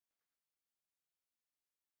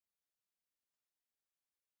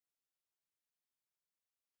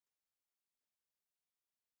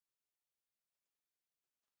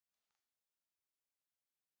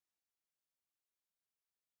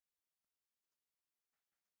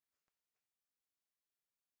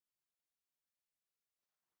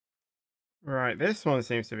Right, this one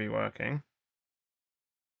seems to be working.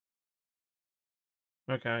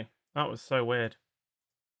 Okay, that was so weird.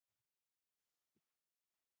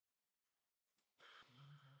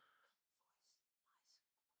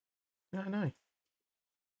 Yeah, I know.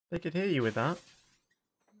 They could hear you with that.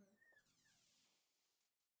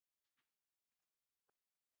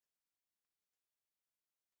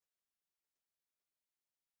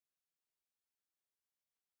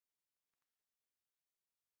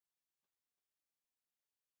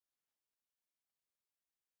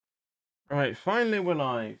 Right, finally we're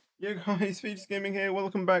live. Yo guys, Features Gaming here,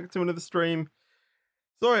 welcome back to another stream.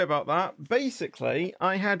 Sorry about that. Basically,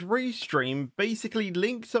 I had Restream basically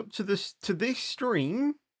linked up to this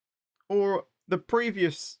stream, or the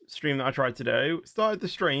previous stream that I tried to do, started the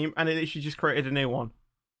stream, and it literally just created a new one.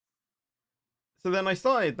 So then I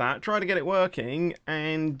started that, tried to get it working,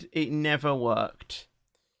 and it never worked.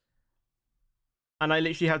 And I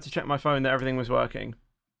literally had to check my phone that everything was working.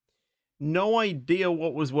 No idea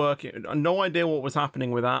what was working, no idea what was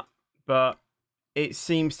happening with that, but it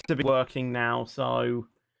seems to be working now. So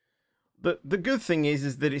the good thing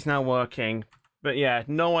is that it's now working. But yeah,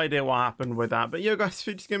 no idea what happened with that. But yo guys,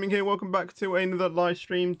 Features Gaming here, welcome back to another live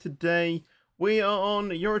stream. Today we are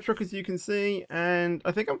on Euro Truck, as you can see, and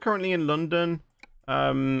I think I'm currently in London.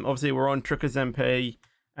 Obviously we're on TruckersMP,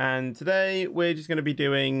 and today we're just going to be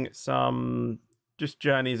doing some just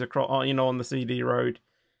journeys across, you know, on the CD road.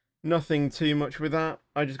 Nothing too much with that.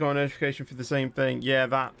 I just got a notification for the same thing. Yeah,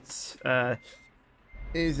 that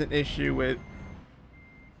is an issue with...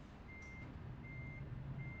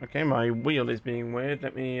 Okay, my wheel is being weird.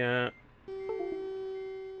 Let me...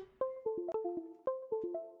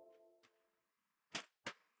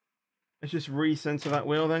 Let's just recenter that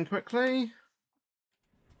wheel then quickly.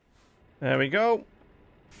 There we go.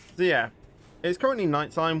 So yeah, it's currently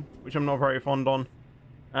nighttime, which I'm not very fond on.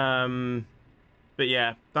 But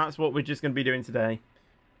yeah, that's what we're just going to be doing today.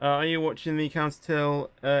 Are you watching the counter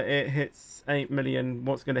till it hits 8 million?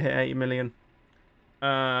 What's going to hit 8 million?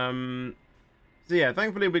 So yeah,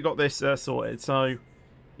 thankfully we got this sorted. So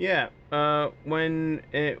yeah, when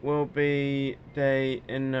it will be day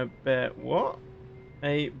in a bit. What?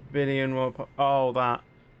 8 billion will... Oh, that...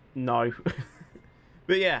 No.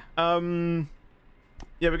 But yeah,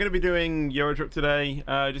 yeah, we're going to be doing Euro Truck today.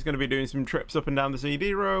 Just going to be doing some trips up and down the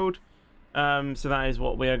CD road. So that is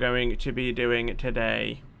what we are going to be doing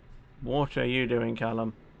today. What are you doing,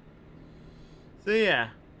 Callum? So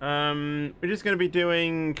yeah, we're just going to be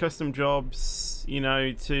doing custom jobs, you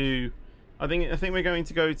know, to... I think we're going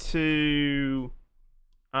to go to...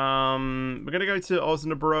 we're going to go to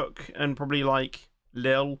Osnabrück and probably, like,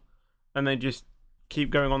 Lille. And then just keep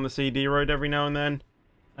going on the CD road every now and then.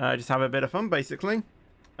 Just have a bit of fun, basically.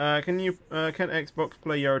 Can Xbox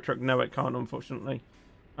play Euro Truck? No, it can't, unfortunately.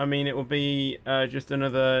 I mean, it will be just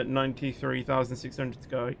another 93,600 to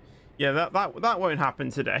go. Yeah, that won't happen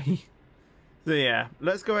today. So yeah,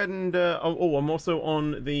 let's go ahead and... oh, I'm also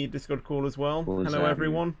on the Discord call as well. Hello,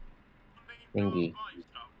 everyone. Thingy.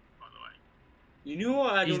 You know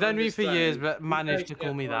what? I He's known me for years, but managed to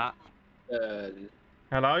call me that. Hello?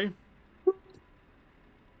 I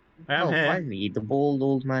am here. Finally, the bald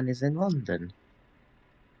old man is in London.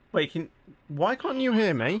 Wait, why can't you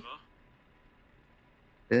hear me?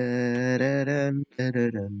 Okay,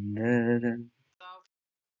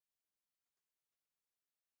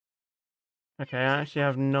 I actually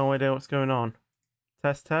have no idea what's going on.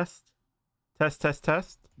 Test.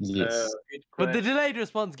 Yes. But the delayed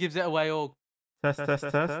response gives it away all. Test.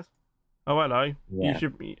 Oh, hello. Yeah. You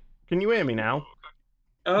should be... Can you hear me now?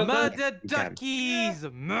 Murder duckies!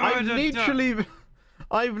 Murder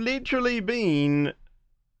I've literally been,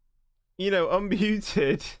 you know,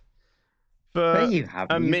 unmuted for you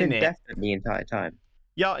have a minute. Been definitely the entire time.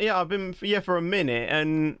 Yeah, I've been for a minute,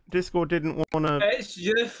 and Discord didn't want to. It's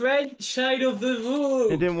the French side of the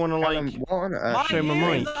road. It didn't want to like show my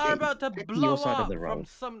mic. I'm about to blow side of up the road. from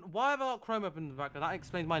some. Why have I got Chrome up in the background? That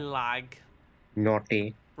explains my lag.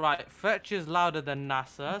 Naughty. Right, Fetch is louder than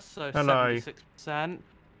NASA, so Hello. 76%.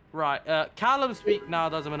 Right, Callum, speak now,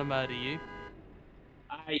 otherwise I'm gonna murder you.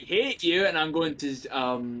 I hate you, and I'm going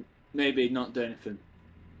to maybe not do anything.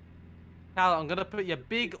 Callum, I'm gonna put your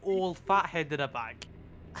big old fat head in a bag.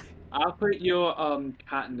 I'll put your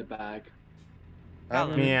cat in the bag.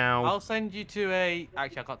 Callum, Meow. I'll send you to a...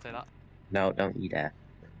 Actually, I can't say that. No, don't you dare.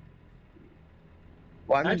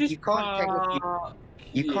 Well, I mean, you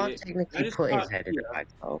can't technically put his head in the bag,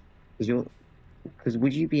 though, because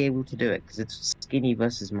would you be able to do it? Because it's skinny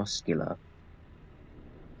versus muscular.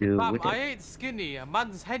 Fam, I ain't skinny. A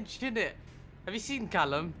man's hench in it. Have you seen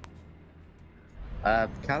Callum?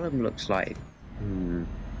 Callum looks like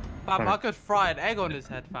Fam, I could fry an egg on his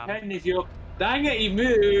head, fam. Dang it, he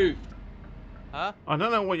moved. Huh? I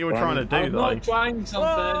don't know what you were trying to do, I'm though. not trying something.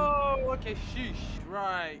 Oh, okay, sheesh.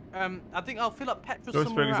 Right. I think I'll fill up petrol somewhere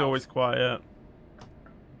else. Joystick is always quiet.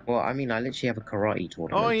 Well, I mean, I literally have a karate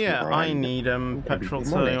tournament. Oh yeah, tomorrow, I and need petrol too.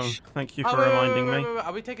 demolished. Thank you for reminding me. Wait.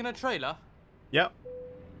 Are we taking a trailer? Yep.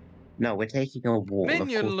 No, we're taking a walk.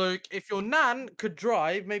 Minion Luke, if your nan could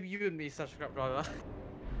drive, maybe you wouldn't be such a crap driver.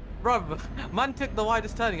 Bruv, man took the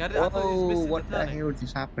widest turning. I thought he was missing what the turning. hell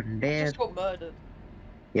just happened there? Just got murdered.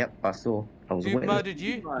 Yep, I saw. I was Who waiting. murdered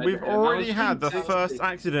you? We've already had the first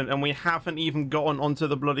accident and we haven't even gotten onto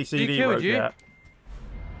the bloody CD road yet.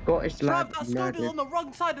 Scottish lad Bruv, that stone is murdered. on the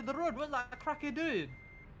wrong side of the road. What's that cracker doing?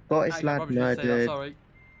 Scottish You lad probably shouldn't say that, murdered. sorry.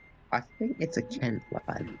 I think it's a Kent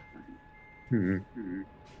lad.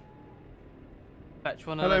 Fetch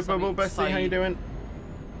one Hello, Bubble Bessie, how you doing?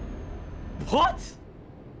 What?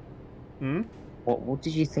 Hmm? What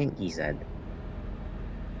did you think he said?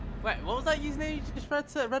 Wait, what was that username you just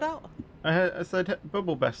read out? I said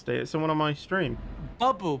Bubble Bestie. It's someone on my stream.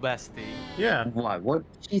 Bubble Bestie. Yeah. Why? What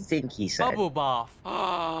did you think he said? Bubble Bath.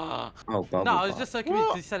 Oh, bubble. No, I was bath. just so confused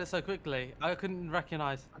because he said it so quickly. I couldn't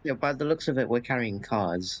recognise. Yeah, by the looks of it, we're carrying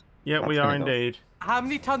cars. Yeah, we That's are gonna go. indeed. How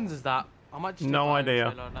many tons is that? I might just No go buy a idea.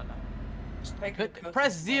 trailer on that now. Just take a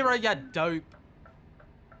Press 0, you dope.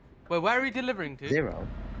 Wait, where are we delivering to? 0.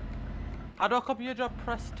 How do I copy your job?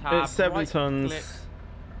 Press tab. It's 7 right tons. click,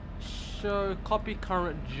 show copy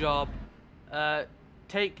current job.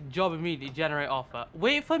 Take job immediately. Generate offer.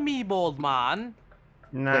 Wait for me, bald man.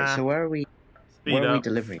 Nah. Wait, so where are we? Speed Where are we up.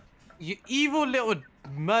 delivering? You evil little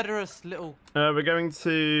murderous little. We're going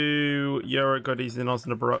to Euro Goodies in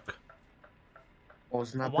Osnabrück.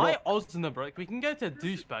 Osnabrück? Why Osnabrück? We can go to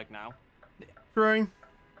Duisburg now. True.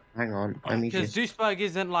 Hang on, let me Because just. Duisburg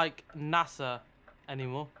isn't like NASA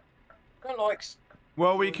anymore. don't like.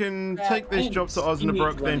 Well, we can take this job to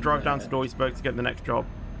Osnabrück, then drive down to Duisburg to get the next job.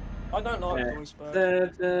 I don't like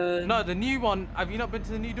Duisburg. No, the new one. Have you not been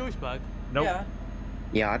to the new Duisburg? Nope. Yeah.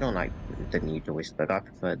 Yeah, I don't like the new Duisburg. I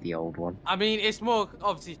prefer the old one. I mean, it's more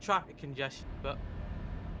obviously traffic congestion, but.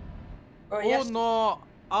 Oh, Or yes. not.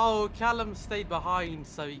 Oh, Callum stayed behind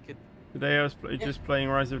so he could. Today I was just playing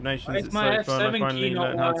Rise of Nations. It's It's my so fun. I F7 finally key not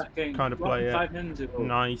learned how to working. kind of play it. 5 minutes ago.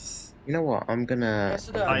 Nice. You know what? I'm gonna. Yes,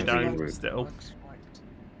 it I does. don't still.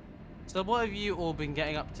 So what have you all been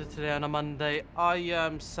getting up to today on a Monday?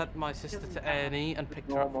 I sent my sister to A&E and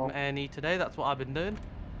picked her up from A&E today. That's what I've been doing.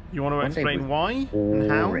 You want to Monday explain was why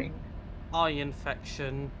and how? Boring. Eye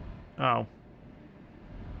infection. Oh.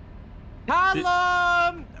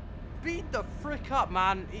 Callum! Beat the frick up,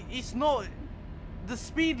 man. It's not... The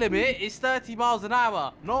speed limit is 30 miles an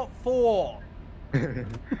hour, not 4.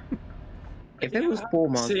 If it was 4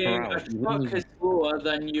 miles per Saying hour, a you truck wouldn't is slower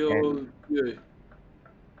than you.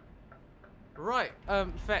 Right,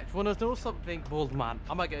 Fetch, wanna know something, bald man?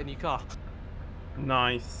 I might get a new car.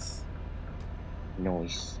 Nice.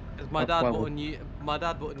 Nice. Because my dad bought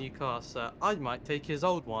a new car, so I might take his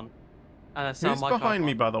old one. And sell Who's my car. behind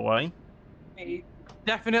me, by the way? Me.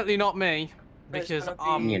 Definitely not me, There's because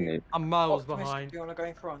gonna be- You know. I'm miles Optimus, behind. Do you want to go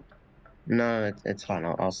in front? No, it's fine.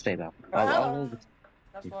 I'll stay back.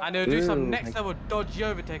 That's why. And he'll do some Ooh, next level dodgy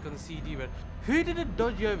overtake on the CD road. Who did a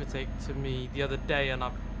dodgy overtake to me the other day and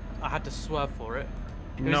I had to swerve for it?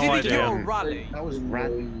 It was No either idea. you or Rally. That was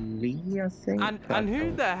Rally, I think. And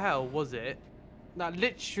who the hell was it that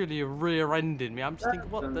literally rear-ended me? I'm just thinking,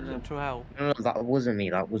 what the literal hell? No, that wasn't me.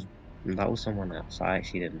 That was someone else. I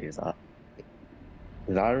actually didn't do that.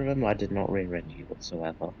 Because I remember I did not rear-end you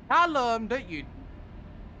whatsoever. Callum, don't you?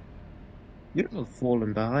 You'd have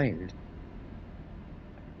fallen behind.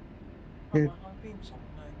 Oh, my beam song,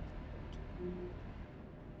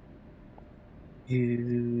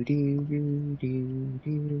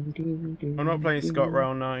 I'm not playing Scott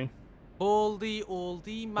Rail now. Baldy,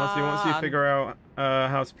 aldy man. Honestly, once you figure out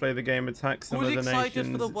how to play the game, attack some Who's of the excited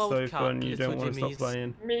nations, for the it's World so Cup, fun, you little don't want to stop Jimmies?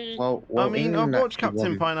 playing. Me. Well, I mean, England I've watched actually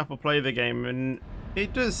Captain won. Pineapple play the game, and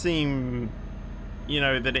it does seem, you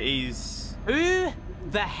know, that it is... Who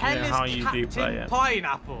the hell Yeah, is how you do play Captain it.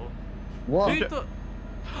 Pineapple? What? Who thought...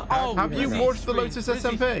 Oh, Have you Rizzy watched the Street, Lotus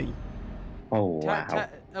Rizzy- SMP? Oh, wow.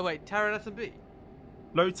 Oh wait, Terran SMP?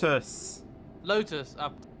 Lotus. Lotus.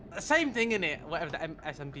 Same thing in it. Whatever the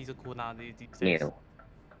SMPs are called now these days. Yeah.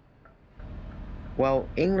 Well,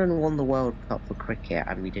 England won the World Cup for cricket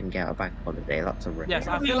and we didn't get a bank holiday. That's a rip. Yes,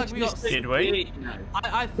 I feel like we got. Did we?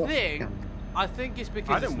 I think it's I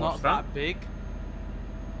because it's didn't not watch that that. big.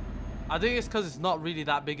 I think it's because it's not really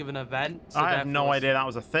that big of an event. So I had no therefore idea that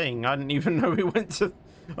was a thing. I didn't even know we went to...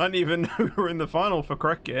 I didn't even know we were in the final for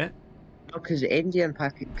cricket. Because India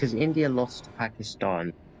lost to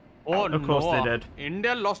Pakistan Oh Of course no. they did.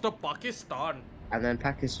 India lost to Pakistan. And then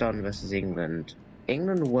Pakistan versus England.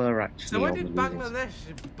 England were actually So when on the did losing Bangladesh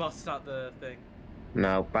bust out the thing?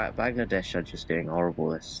 No, Bangladesh are just doing horrible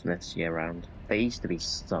this year round. They used to be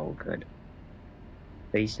so good.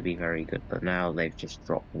 They used to be very good, but now they've just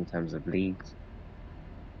dropped in terms of leagues.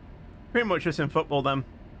 Pretty much just in football, then.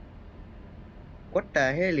 What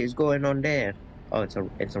the hell is going on there? Oh, it's a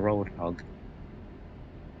roadhog.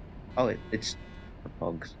 Oh, it's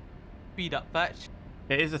hogs. Speed up, fetch.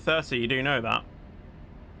 It is a 30, you do know that.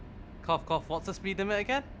 Cough, cough. What's the speed limit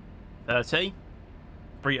again? 30.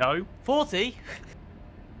 30. 40?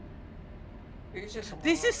 It's just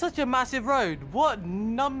This is such a massive road. What Oh,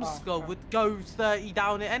 numbskull crap. would go 30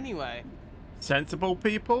 down it anyway? Sensible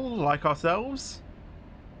people like ourselves.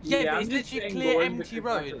 Yeah, but I'm it's just literally a saying clear going empty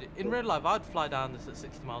because I road. could- In real life, I'd fly down this at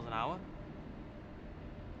 60 miles an hour.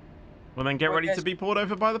 Well, then get Well, ready to guys- be pulled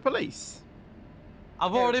over by the police.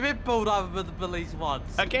 I've already been pulled over by the police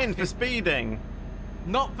once. Again, for speeding.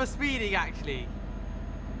 Not for speeding, actually.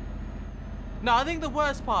 No, I think the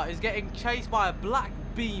worst part is getting chased by a black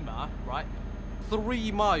Beamer, right?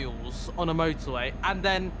 3 miles on a motorway, and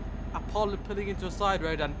then Apollo pulling into a side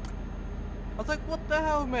road, and I was like, what the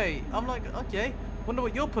hell, mate? I'm like, okay, wonder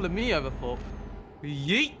what you're pulling me over for.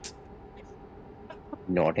 Yeet!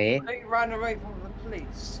 Naughty. They ran away from the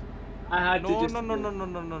police. I had to No, just. no, no, no, no,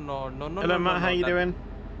 no, no, no, no, no. Hello, no, Matt. no, How you that- doing?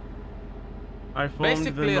 I formed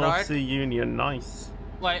the Basically, North right? Sea Union. Nice.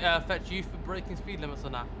 Wait, fetch you for breaking speed limits or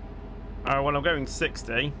not? Well, I'm going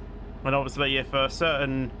 60. And obviously, if a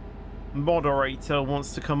certain moderator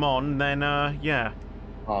wants to come on, then, yeah.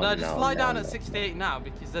 Oh, No, just fly down no. at 68 now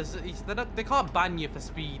because they can't ban you for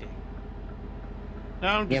speeding. No,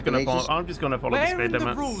 I'm Yeah, just but gonna they follow. just- I'm just gonna follow the Where speed in the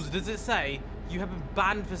limits. rules does it say you have been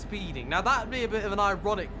banned for speeding? Now that'd be a bit of an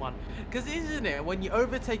ironic one, because isn't it when you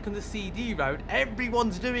overtake on the CD road,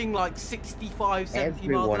 everyone's doing like 65, 70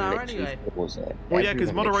 miles Everyone an hour literally anyway? calls it. Well, yeah, because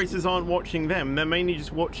Everyone moderators aren't watching them. They're mainly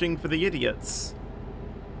just watching for the idiots.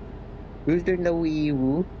 Who's doing the wee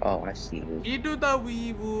woo? Oh, I see. You do the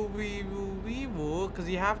wee woo, wee woo, wee woo, because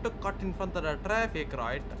you have to cut in front of the traffic,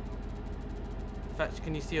 right? Fetch,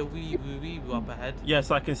 can you see a wee woo up ahead?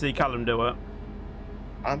 Yes, I can see Callum do it.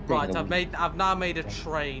 I'm doing Right, the I've now made a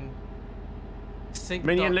train. Sync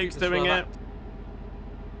Minnie and dot Luke's people doing swerve it. Yeah,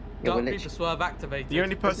 well, Dot literally- people swerve activated. The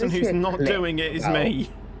only person literally who's a not clip doing it is about- me.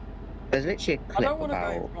 There's literally a I clip don't want to go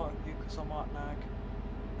in about. front of you because I might lag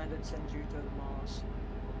and then send you to Mars.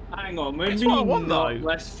 Hang on, we're That's what I being want, not though.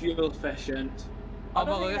 less fuel efficient. I Oh, don't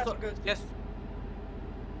well, think yes, that's a good- yes.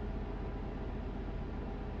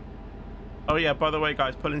 Oh yeah, by the way,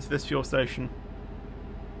 guys, pull into this fuel station.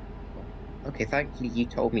 Okay, thankfully you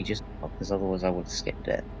told me just because otherwise I would have skipped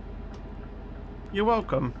it. You're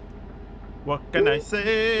welcome. What can I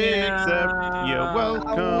say except you're Oh,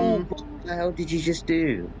 welcome? what the hell did you just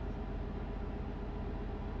do?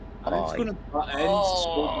 I'm just Oh, gonna butt in Oh.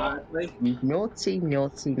 so badly. naughty,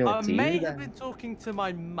 naughty, I naughty. may Who have the- been talking to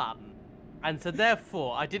my mum, and so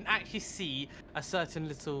therefore I didn't actually see a certain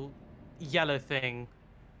little yellow thing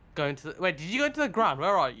going to the... Wait, did you go into the ground?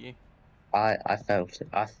 Where are you? I fell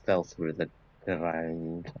through the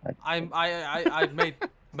ground. I made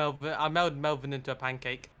Melvin... I made Melvin into a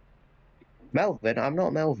pancake. Melvin, I'm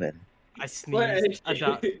not Melvin. I sneezed.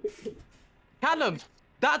 Wait. Callum,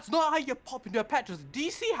 that's not how you pop into a petrol station. Do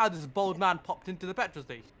you see how this bold man popped into the petrol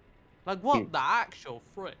station? Like, what Dude. the actual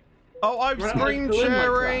frick? Oh, I'm Right, screen I'm doing my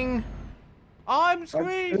sharing. I'm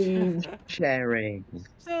screen Sharing.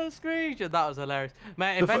 so screen. That was hilarious,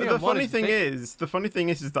 mate. The, If anyone the funny wanted thing to- is, that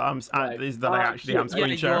I'm Right. is that I actually am Yeah, screen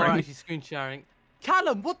yeah, sharing. you're actually screen sharing.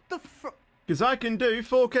 Callum, what the fr... Because I can do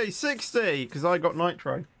 4K 60 because I got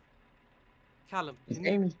nitro. Callum, This you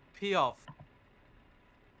game, pee off.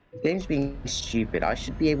 this game's being stupid. I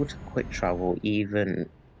should be able to quick travel even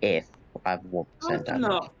if I have 1% That's damage.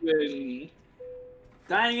 not really.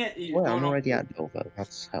 Dang it, you Well, don't I'm know- already at Dover.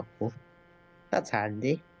 That's helpful. That's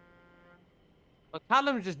handy. But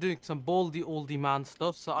Callum's just doing some baldy oldie man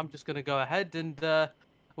stuff, so I'm just gonna go ahead and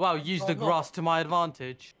well, use the I'm not. grass to my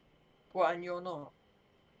advantage. What, and you're not?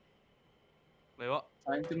 Wait, what?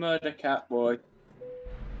 Time to murder Catboy.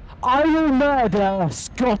 I will murder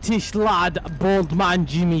Scottish lad, bald man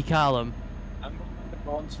Jimmy Callum. I'm the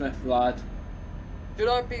Bondsmith lad. Should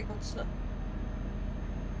I be concerned?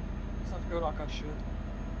 I feel like I should.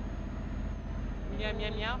 Meow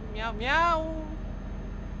meow meow meow meow.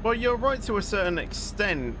 Well, you're right to a certain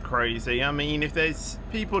extent, Crazy. I mean, if there's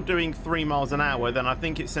people doing 3 miles an hour, then I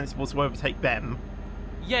think it's sensible to overtake them.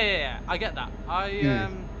 Yeah, I get that.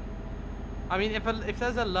 I mean, if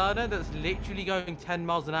there's a learner that's literally going 10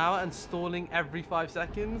 miles an hour and stalling every 5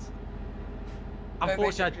 seconds,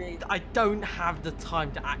 Unfortunately, I don't have the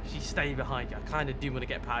time to actually stay behind you. I kind of do want to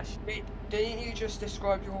get past you. Didn't you just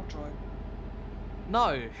describe your drive?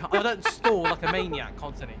 No, I don't stall like a maniac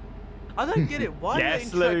constantly. I don't get it. Why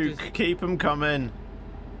Yes, do Luke, instructors... keep them coming.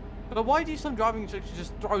 But why do some driving instructors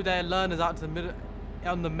just throw their learners out to the middle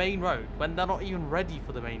on the main road when they're not even ready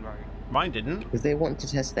for the main road? Mine didn't. Because they want to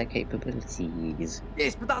test their capabilities.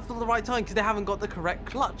 Yes, but that's not the right time because they haven't got the correct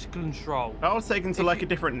clutch control. I was taken to like a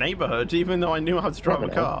different neighborhood, even though I knew how to drive a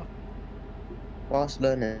car. Fast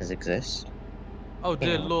learners exist. Oh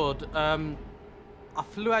dear Yeah. lord, I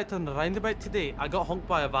flew out on the roundabout today. I got honked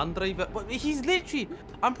by a van driver, but he's literally,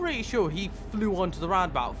 I'm pretty sure he flew onto the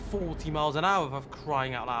roundabout 40 miles an hour of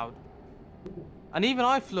crying out loud. And even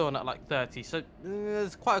I flew on at like 30, so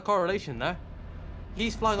there's quite a correlation there.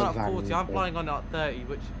 He's flying on at 40, I'm flying on at 30,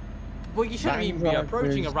 which, well, you shouldn't even be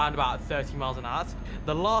approaching a roundabout at 30 miles an hour. That's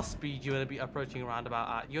the last speed you're going to be approaching a roundabout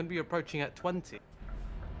at. You're going to be approaching at 20.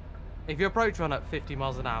 If you approach one at 50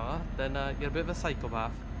 miles an hour, then you're a bit of a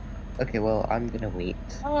psychopath. Okay, well, I'm gonna wait.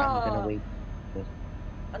 I'm gonna wait.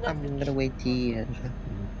 I'm gonna wait here.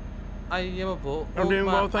 I am a ball. I'm doing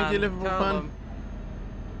well, thank you, Liverpool fan.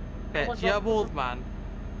 Fetch, yeah, bald man.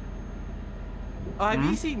 Oh, have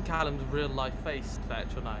you seen Callum's real life face,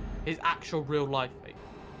 Fetch, or no? His actual real life face.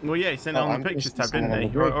 Well, yeah, he sent it on the pictures tab, didn't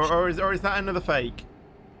he? Or is that another fake?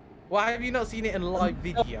 Why have you not seen it in live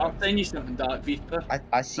video? I'll send you something, Dark Viper.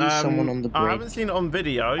 I see someone on the bridge. I haven't seen it on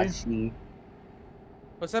video. I see.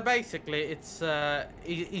 Well, so basically, it's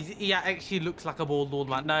he actually looks like a bald old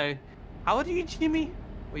man. No, how old are you, Jimmy?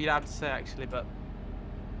 Well, you'd have to say actually, but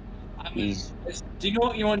I mean, do you know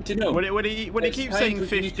what you want to know? When he keeps saying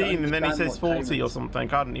 15 and then he says 40 or something,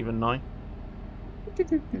 I don't even know.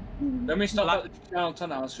 Let me stop at the channel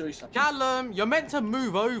tunnel. I'll show you something. Callum, you're meant to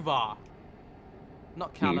move over.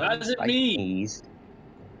 Not Callum. That doesn't mean. He's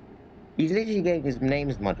literally getting his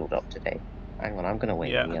names muddled up today. Hang on, I'm gonna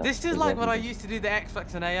wait. Yeah. This is like when I used to do the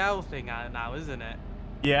XFX and AL thing now, isn't it?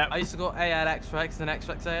 Yeah. I used to go AL XFX and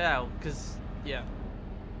XFX AL, because, yeah.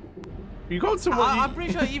 You got someone. I'm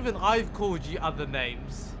pretty sure even I've called you other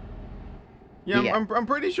names. Yeah, Yeah. I'm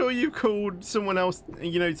pretty sure you called someone else,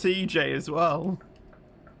 you know, TJ as well.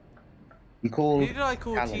 You called. Who did I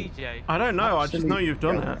call Callum. TJ? I don't know, I just know you've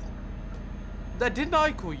done it. Didn't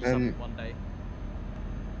I call you something one day?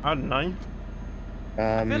 I don't know.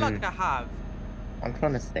 I feel like I have. I'm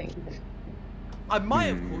trying to think. I might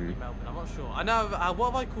have called you Melvin, I'm not sure. I know,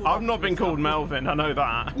 what have I called? I've not been called Melvin, I know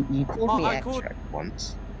that. You called me I extract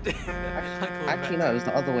once. Actually, Actually, no, it was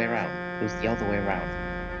the other way around. It was the other way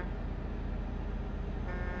around.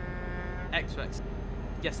 XFX.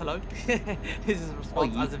 Yes, hello? His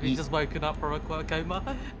response as if he's just woken up from a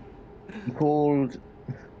coma. You called.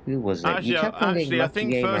 Who was it? Actually, You kept on getting I lucky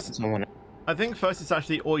think game first. at someone. I think first it's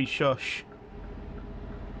actually Oi Shush.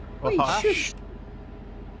 Or Oi, Hush. shush.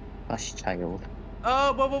 Hush, child.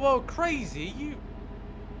 Whoa, crazy, you...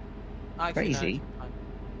 Actually, Crazy?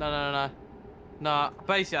 No,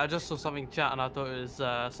 basically, I just saw something chat and I thought it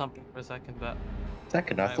was something for a second, but...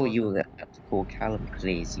 Second, I No, it thought you were going to call Callum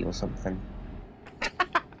crazy or something.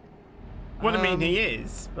 Well, I mean, he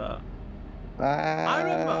is, but.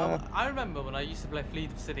 I remember when I used to play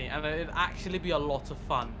Fleet of City and it'd actually be a lot of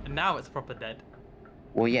fun, and now it's proper dead.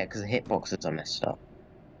 Well, yeah, because the hitboxes are messed up.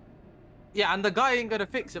 Yeah, and the guy ain't gonna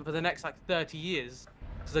fix it for the next like 30 years,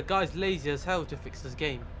 because the guy's lazy as hell to fix this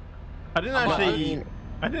game. I didn't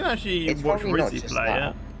actually It's watch probably not Rizzy just play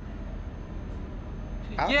that.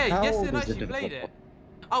 it. How Yes, old they is the actually played developer? it.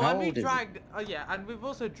 Oh, How and we old is it? dragged. Oh yeah, and we've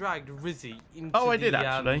also dragged Rizzy into Oh, I did the,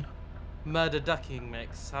 actually. murder ducking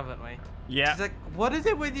mix, haven't we? Yeah. She's like, what is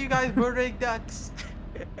it with you guys murdering ducks?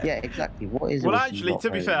 Yeah, exactly. What is it? Well, with actually, you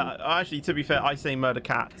to be not fair, I say murder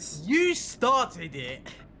cats. You started it.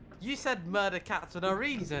 You said murder cats for no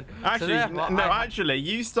reason. So Actually, therefore, no, actually,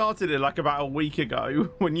 you started it like about a week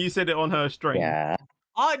ago when you said it on her stream. Yeah.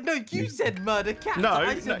 No, you said murder cat. No,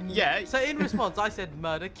 I said, no, yeah. So in response, I said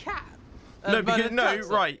murder cat. No, because murder no, ducks.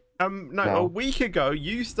 right. No, No. a week ago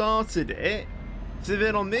you started it. So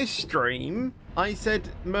then on this stream, I said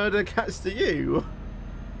murder cats to you.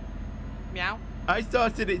 Meow. I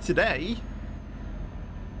started it today.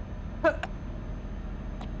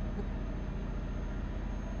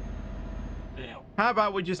 How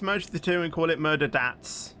about we just merge the two and call it murder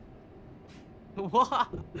dats? What?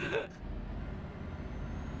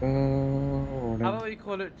 Oh, How no. about we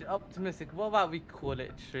call it optimistic? What about we call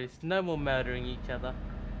it truth? No more murdering each other.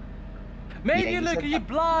 Maybe Yeah, you look, said are you that.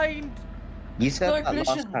 blind? You said Like that last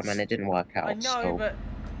missions. time and it didn't work out. I know, so but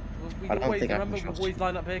we I don't always think I can remember we trust always you.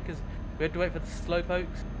 line up here because we had to wait for the slowpokes.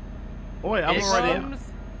 Oh wait, I'm Here already.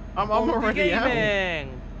 comes I'm Multi already out.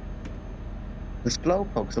 Gaming. The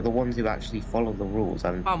slowpokes are the ones who actually follow the rules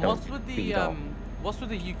and don't What's with the speed off. what's with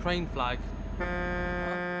the Ukraine flag?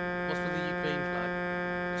 What's with the Ukraine flag?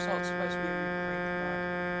 It's not supposed to be a Ukraine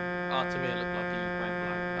flag. Ah, to me it looked like a Ukraine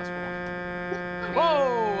flag. That's why.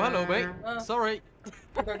 Whoa, hello, mate. Sorry.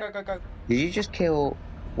 Go, go, go, go, go. Did you just kill?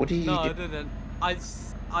 What did you No, I do? didn't.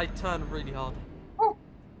 I turned really hard. Oh,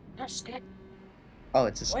 that's good. Oh,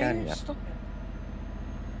 it's a Why are you Scania. stopping?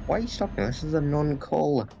 Why are you stopping? This is a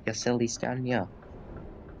non-call. You silly Scania.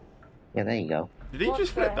 Yeah, there you go. Did he What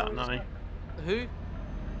just the flip hell that is now? Who?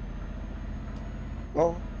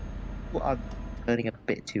 Oh, well, I'm turning a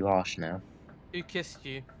bit too harsh now. Who kissed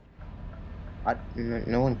you?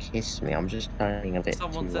 No one kissed me. I'm just turning a bit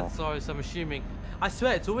Someone too said harsh. sorry, so I'm assuming. I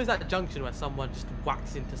swear, it's always that junction where someone just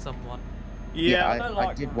whacks into someone. Yeah. I don't I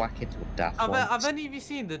like did that. whack into a daft Have once. any of you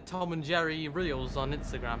seen the Tom and Jerry reels on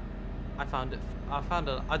Instagram? I found it.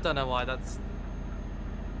 I don't know why that's.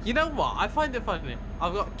 You know what? I find it funny.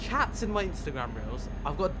 I've got cats in my Instagram reels.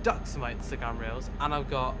 I've got ducks in my Instagram reels, and I've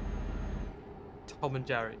got Tom and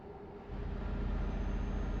Jerry.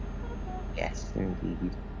 Yes,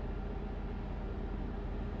 indeed.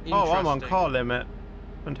 Oh, I'm on Interesting. car limit.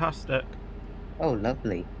 Fantastic. Oh,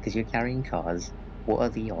 lovely. Because you're carrying cars. What are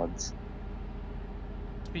the odds?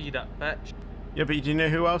 Speed up, fetch. Yeah, but do you know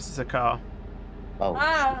who else is a car? Oh,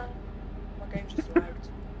 Ah! My game just lagged.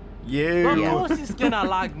 You. Of Yeah. course it's gonna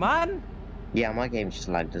lag, man. yeah, my game just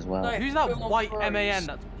lagged as well. No. Who's that Film on white Pros. MAN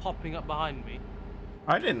that's popping up behind me?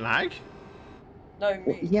 I didn't lag. No,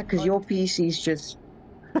 Well, me. yeah, because I- your PC's just...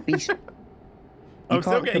 I'm still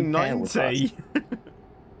can't getting compare with 90.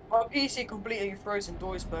 My PC completely froze in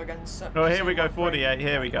Duisburg and set. Oh, here we set go, my frame 48.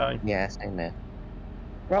 Here we go. Yeah, same there.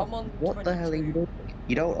 Bro, I'm on what the hell are you 22. doing?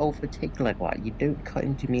 You don't overtake like that. You don't cut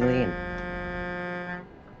into me lane.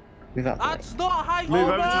 Move out the way. That's not how you Move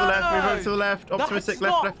over to the left. Move over merge. to the left. Optimistic.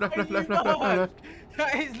 That's Left. not Left. Left. how Left. you Left. Left. Left. Left. merge. Left.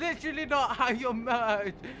 That is literally not how you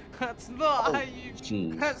merge. That's not Oh, how you.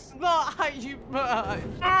 jeez. That's not how you merge.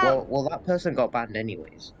 Well, that person got banned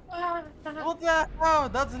anyways. What the hell?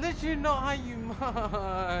 That's literally not how you merge. Well,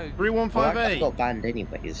 that guy 3158. got banned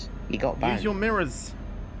anyways. He got banned. Use your mirrors.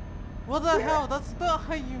 What the hell? That's not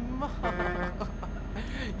how you merge.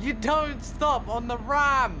 You don't stop on the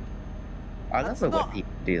ramp. I that's love it when not-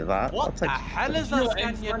 people do that. What That's the like, hell is You know that what,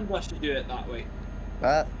 in Scania? Flanders I should do it that way.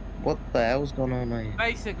 what the hell's going on here?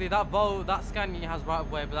 Basically, that Scania has right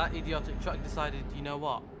of way, but that idiotic truck decided, you know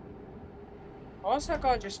what? Why is that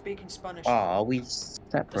guy just speaking Spanish? Oh, are we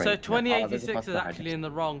separate? So 2086 is actually in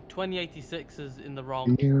the wrong. 2086 is in the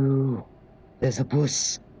wrong. No, there's a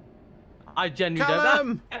bus. I genuinely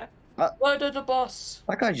don't. Callum! Word of the boss.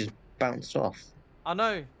 That guy just bounced off. I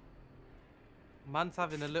know. Man's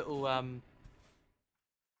having a little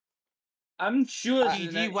I'm sure there's PG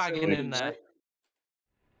an extra wagon way in to there. do it.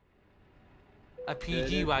 A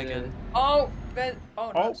PG wagon. Oh, there.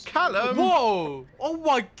 Oh, Oh, nice. Callum! Whoa! Oh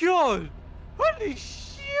my god! Holy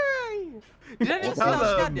shit! Did anyone see that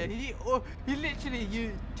Callum. Scania? He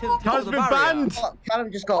literally tilted Callum's the been barrier. banned! Oh,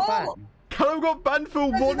 Callum just got Oh. banned. Callum got banned for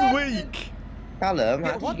Where's 1 that week! Callum, Yeah,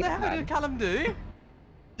 how did what you the get hell did banned? Callum do?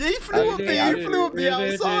 He flew up the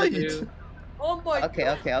outside! Oh my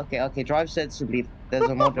Okay. Drive sensibly. There's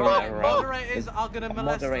a moderator Right, around. moderators are gonna a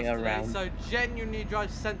molest us moderator today, around. so genuinely drive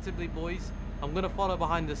sensibly, boys. I'm gonna follow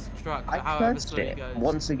behind this truck, I however cursed slow it it goes.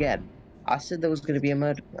 once again. I said there was going to be a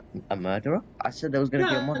murderer. I said there was going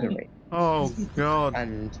to be a moderator, Oh, God.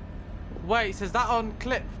 and Wait, says that on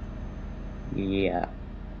clip? yeah,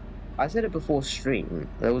 I said it before stream.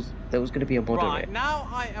 There was going to be a moderator. Right, now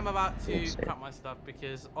I am about to We'll see. crap my stuff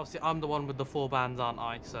because obviously I'm the one with the 4 bans, aren't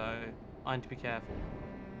I? So I need to be careful.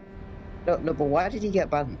 No, but why did he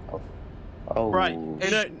get banned? Oh, Right,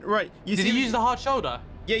 no, right. You Did see, he use the hard shoulder?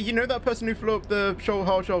 Yeah, you know that person who flew up the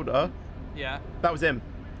hard shoulder? Yeah. That was him.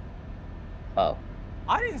 Oh,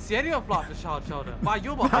 I didn't see anyone fly up the hard shoulder. Wow,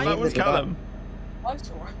 you're That behind was the guy. Callum. I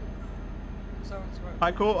saw it. So it's right.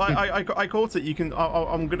 I caught it. You can.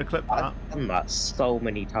 I'm gonna clip that. I've done that so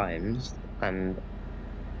many times, and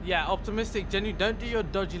Yeah, optimistic. Genuine, don't do your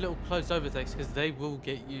dodgy little close overtakes because they will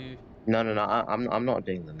get you. no, I'm not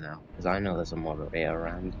doing them now because I know there's a moderator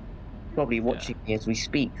around. Probably watching me as we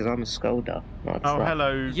speak because I'm a Skoda, not a Oh, truck.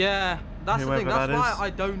 hello. Yeah, that's the thing. Whoever That's that why is. I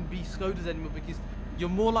don't be Skodas anymore because you're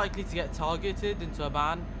more likely to get targeted into a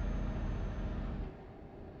ban.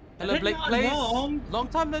 Hello, They're Blake not Plays. wrong. Long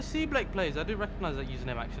time no see, Blake Plays. I do recognise that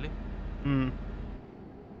username actually. Hmm.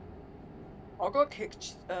 I got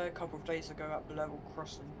kicked a couple of days ago at the level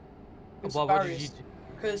crossing. What did you do?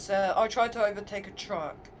 Because I tried to overtake a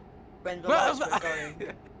truck when the Well, lights were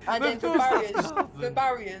going. And of then course that's the happened.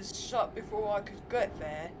 barriers shut before I could get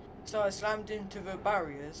there. so I slammed into the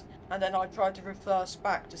barriers, and then I tried to reverse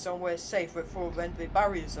back to somewhere safe before when the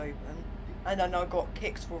barriers open, and then I got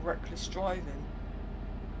kicked for reckless driving.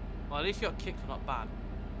 Well, at least you got kicked, not bad.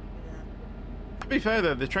 Yeah. To be fair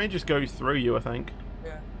though, the train just goes through you, I think.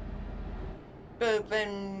 Yeah. But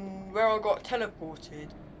then where I got teleported,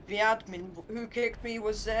 the admin who kicked me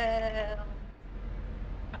was there.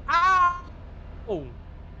 Ah! Oh,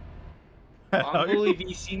 I'm fully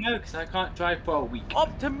VC now because I can't drive for a week.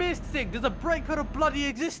 optimistic! There's a brake pedal bloody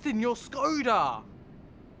exist in your Skoda!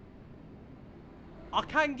 I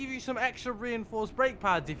can give you some extra reinforced brake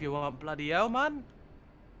pads if you want, bloody hell, man.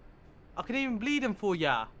 I can even bleed them for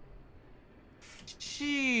ya.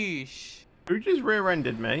 Sheesh. Who just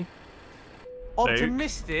rear-ended me?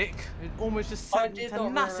 Optimistic? It almost just I sent me did to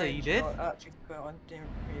not NASA, rearrange you did? it, actually, but I didn't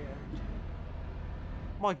rearrange.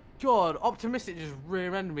 My god, optimistic just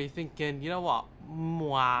rear-ended me thinking, you know what?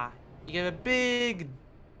 Mwah. You gave a big...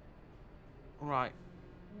 Right.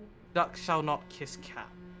 Duck shall not kiss cat.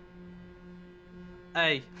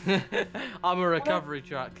 Hey, I'm a recovery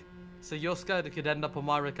truck. So your Skoda could end up on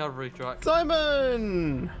my recovery truck.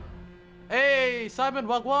 Simon! Hey, Simon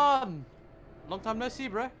Wagwan! Long time no see,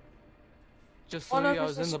 bro. Just saw you, I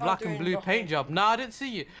was in the black and blue paint job. Nah, I didn't see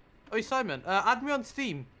you. Oh, Simon, add me on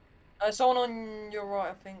Steam. Someone on your right,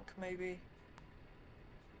 I think, maybe.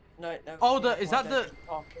 No, no. Oh, yeah, is that they're the- just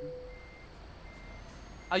parking.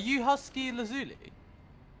 Are you Husky Lazuli?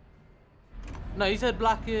 No, he said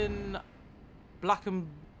black and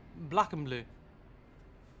blue.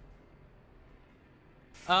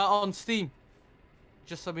 On Steam.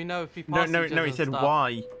 Just so we know if he No, passes no, each no, other he and said stuff.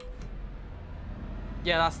 why.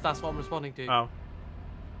 Yeah, that's what I'm responding to. Oh.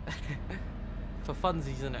 For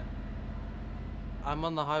funsies, isn't it? I'm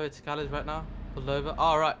on the highway to college right now. Pulled over.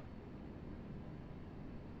 Alright.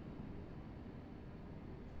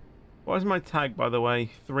 What is my tag, by the way?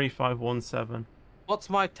 3517. What's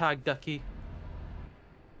my tag, Ducky?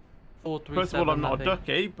 437. First of all, I'm not I a think.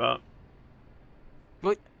 ducky, but...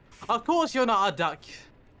 But of course you're not a duck.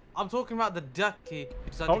 I'm talking about the ducky.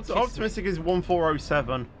 because I did kiss me. Optimistic is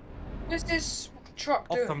 1407. What is this truck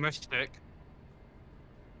doing? Optimistic.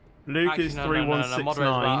 Luke Actually, is no,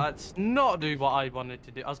 3169. Let's not do what I wanted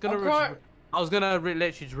to do. I was gonna,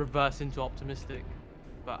 literally just reverse into optimistic,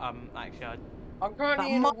 but actually, I'm currently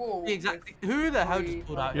that in a must wall. be exactly. Who the hell just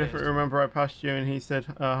pulled out? You have to remember I passed you and he said,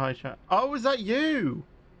 hi chat. Oh, was that you?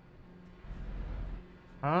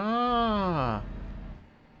 Ah.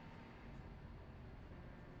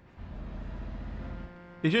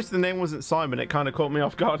 It's just the name wasn't Simon, it kind of caught me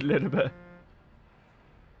off guard a little bit.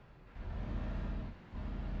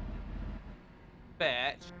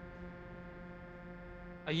 Bitch.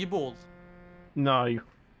 Are you bald? No,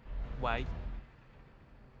 Wait.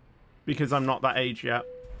 because I'm not that age yet.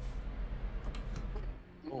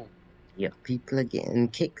 Oh. Yeah, people are getting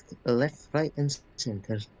kicked left, right, and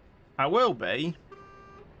center. I will be,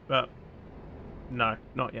 but no,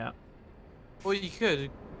 not yet. Well, you could.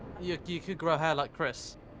 You could grow hair like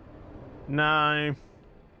Chris. No.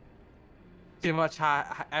 Too much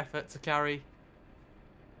effort to carry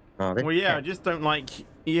Oh, Well, yeah, I just don't like,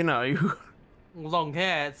 you know. long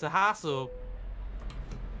hair. It's a hassle.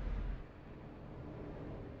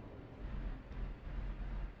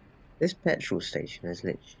 This petrol station is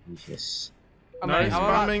literally just I No mean, I'm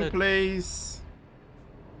about spamming, to- please.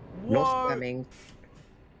 no Whoa. spamming.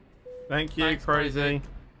 Thank you, Thanks, Crazy.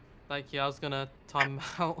 Thank you. I was gonna time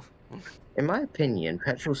out. In my opinion,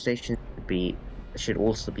 petrol stations should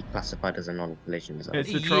also be classified as a non-collision zone.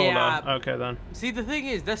 It's the trawler. Yeah. Okay, then. See, the thing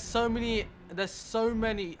is, there's so many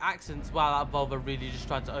accidents. Wow, that Volvo really just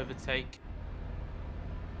tried to overtake.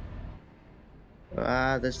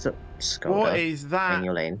 There's the Skoda What is in that?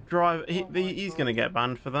 your lane. Drive. Oh my He's God. going to get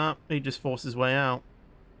banned for that. He just forced his way out.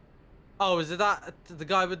 Oh, is it that the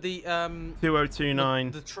guy with the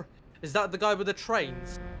 2029. Is that the guy with the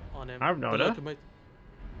trains on him? I have no The idea. locomotive?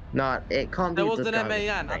 No, it can't be There was the an guy with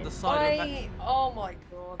MAN the at the train. side of it. Oh my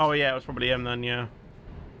god. Oh, yeah, it was probably him then, yeah.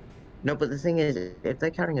 No, but the thing is, if they're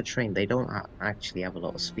carrying a train, they don't actually have a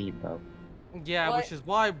lot of speed, though. Yeah, Why- which is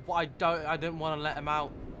why I didn't want to let him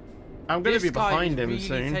out. I'm going to This be guy behind is him really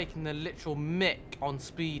soon. taking the literal mick on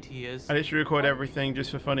speed. He is. I literally record everything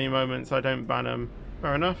just for funny moments. I don't ban him.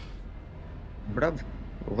 Fair enough. Bruv,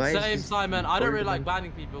 why is Same, this Simon. I don't really like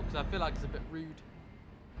recording? banning people because I feel like it's a bit rude.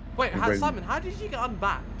 Wait, Rude. Simon, how did you get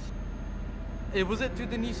unbanned? Was it through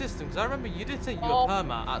the new system? Because I remember you did say you were Oh.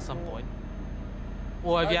 perma at some point.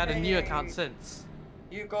 Or have you had a new Okay. account since?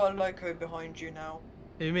 You got a loco behind you now.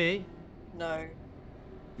 Who, me? No.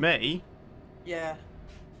 Me? Yeah.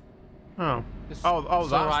 Oh. It's- Oh, it's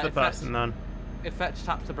that's alright, the if Fetch- person then. If Fetch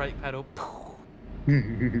taps the brake pedal.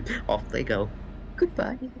 Off they go.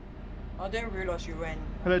 Goodbye. I didn't realise you were in.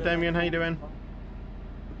 Hello, Damien, how you doing?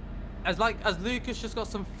 As Lucas just got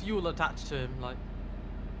some fuel attached to him, like.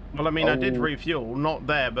 Well, I mean, I did refuel, not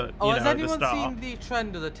there, but you know, has at the anyone start. seen the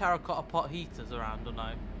trend of the terracotta pot heaters around or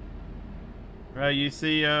no? You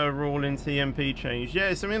see a rule in TMP change. Yeah,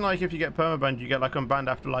 it's something like if you get permabanned, you get like unbanned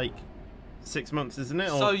after like 6 months, isn't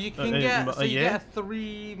it? Or, so you can get a year? get a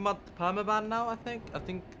 3-month permaban now. I think I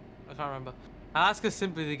can't remember. And that's because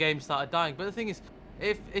simply the game started dying. But the thing is,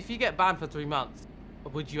 if you get banned for 3 months,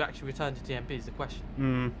 would you actually return to TMP? Is the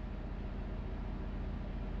question.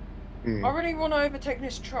 I really want to overtake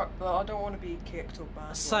this truck, but I don't want to be kicked or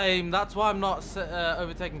banned. Same. That's why I'm not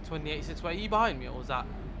overtaking 28.6. Wait, are you behind me, or is that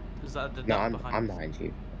the No, dog I'm behind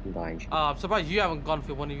you. I'm behind you. I'm surprised you haven't gone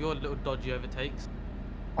for one of your little dodgy overtakes.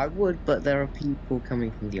 I would, but there are people coming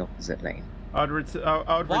from the opposite lane. I'd return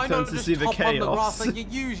to see the Why not just hop on the grass chaos. like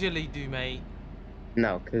you usually do, mate?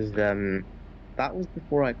 No, because that was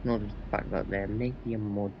before I acknowledged the fact that there may be a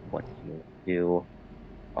mod what you do.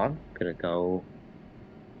 I'm gonna go.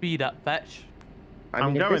 Speed up, fetch.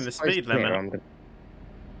 I'm if going this the guy's speed clear, limit. I'm gonna...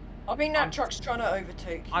 I think that truck's trying to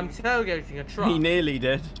overtake you. I'm tailgating a truck. He nearly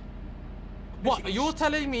did. What? You're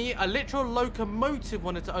telling me a literal locomotive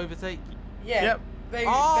wanted to overtake you? Yeah. Yep. They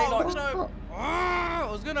Oh, like. no. I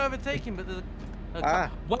was gonna overtake him, but the Ah.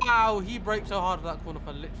 wow, he braked so hard at that corner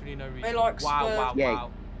for literally no reason. They like Wow, spurred- wow, Yeah.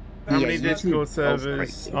 wow. How Yeah, many you Discord too.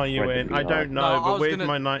 servers Oh, are you in? I don't know, I but was with gonna,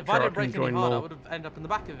 my if I nitro, I didn't can brake join any hard, I more. would have ended up in the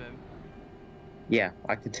back of him. Yeah,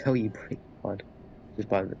 I could tell you pretty hard just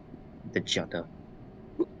by the judder.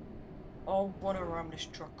 I want to ram this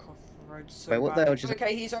truck off the road so Wait, what the bad. hell just-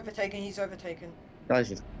 Okay, he's overtaken. He's overtaken.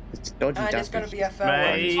 Guys, it's dodgy And damage. it's going to be FL.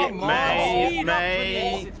 Mate, Come on. mate, Speed up,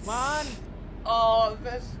 mate. please, man. Oh,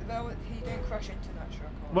 he didn't crash into that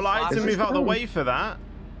truck. Well, I had to Is move this out of the fun? way for that.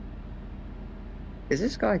 Is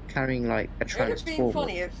this guy carrying like a It would have been transformer?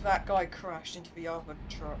 funny if that guy crashed into the other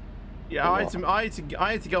truck. Yeah, I had to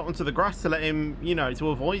get onto the grass to let him, you know, to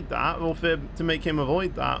avoid that, or to make him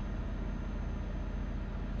avoid that.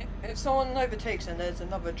 If someone overtakes and there's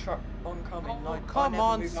another truck oncoming, Oh, like, I come never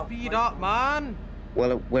on, move up speed the up, road. man.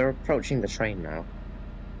 Well, we're approaching the train now.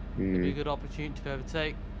 It'd be a good opportunity to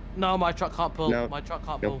overtake. No, my truck can't pull. No. My truck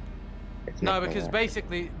can't Nope. pull. It's No, not because gonna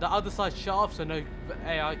basically the other side's shut off, so no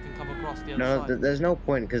AI can come across the other No, side. there's no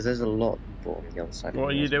point because there's a lot of people on the other side. What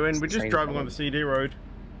are you doing? We're just driving on the CD road.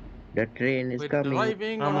 The train is We're coming.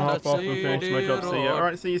 driving I'm on half the off and finish my job. See you. road.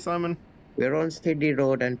 Alright, see you, Simon. We're on steady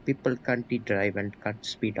road and people can't drive and can't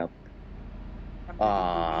speed up.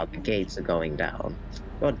 Ah, the gates are going down.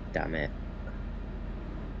 God damn it.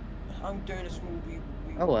 I'm doing a small wee.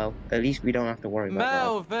 Oh well, at least we don't have to worry about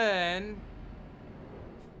Melvin.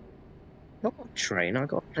 that. Not train, I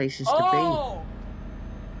got places to Oh!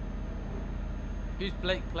 Who's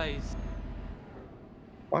Blake plays? be.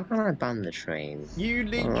 Why can't I ban the train? You Oh,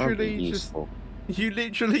 that'd be literally useful.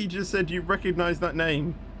 just said you recognise that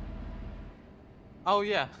name. Oh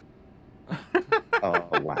yeah. Oh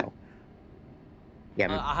wow.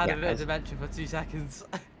 Yeah, I had yeah, a bit of dementia for 2 seconds.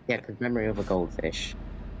 yeah, because memory of a goldfish.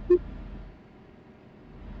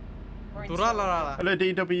 Hello,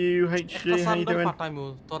 DWHG, how you doing?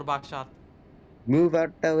 Move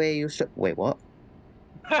out the way, you wait, what?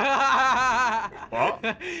 What?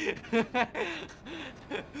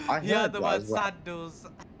 I Yeah, heard the that word as well. sandals.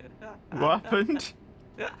 What happened?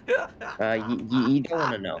 You don't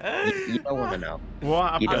want to know. You don't want to know.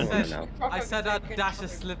 What You happened? don't want to know. I said I'd dash a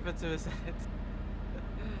slipper to his head.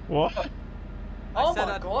 What? Oh said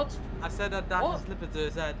my I'd- god! I said I'd dash What? a slipper to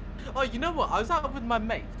his head. Oh, you know what? I was out with my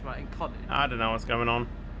mates, right, in college. I don't know what's going on.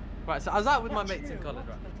 Right, so I was out with my Not mates in true, college,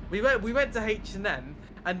 what right? We went to H&M,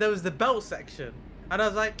 and there was the belt section. And I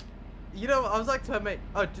was like, you know, I was like to my mate,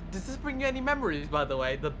 oh, does this bring you any memories, by the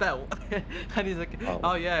way, the belt? And he's like,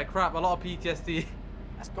 oh yeah, crap, a lot of PTSD.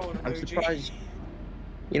 That's golden I'm emoji. surprised.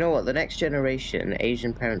 You know what? The next generation,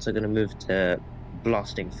 Asian parents are going to move to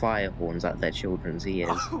blasting fire horns at their children's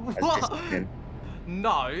ears. as What? discipline.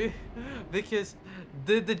 No, because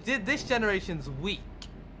this generation's weak.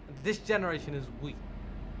 This generation is weak.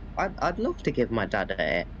 I'd love to give my dad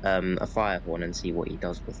a fire horn and see what he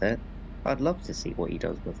does with it. I'd love to see what he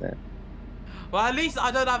does with it. Well, at least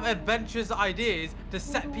I don't have adventurous ideas to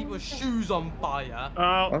set people's shoes on fire.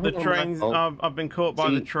 Oh, the Oh, train's... oh. I've been caught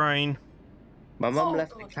by the See? train. My mum Oh,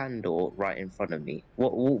 left the God. candle right in front of me.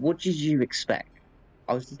 What did you expect?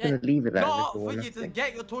 I was just Yeah, going to leave it there. Not before for you to nothing.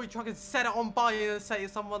 get your toy truck and set it on fire and say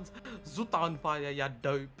someone's zuta on fire, ya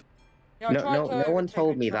dope. Yeah, I tried to no one overtake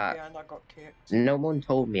told a me trucker that. and I got kicked. No one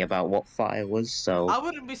told me about what fire was, so... I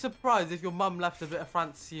wouldn't be surprised if your mum left a bit of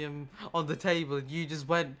francium on the table and you just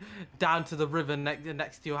went down to the river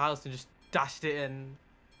next to your house and just dashed it in.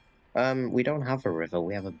 We don't have a river,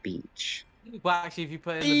 we have a beach. Well, actually, if you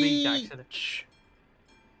put it in the beach, actually.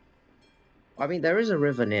 I mean, there is a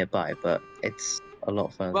river nearby, but it's a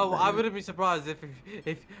lot further. Well, I wouldn't be surprised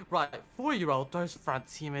if right, 4-year-old throws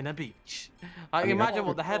francium in a beach. I mean, imagine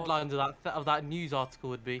what the headlines of that news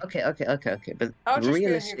article would be. Okay, but I'll just be a nuclear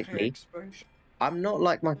realistically, explosion. I'm not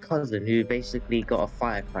like my cousin who basically got a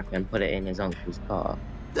firecracker and put it in his uncle's car.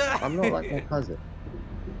 I'm not like my cousin.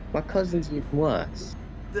 My cousin's even worse.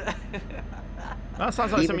 That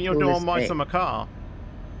sounds like Even something you'll to do this on my day. summer car.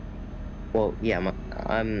 Well, yeah,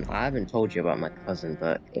 I haven't told you about my cousin,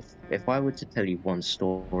 but if I were to tell you one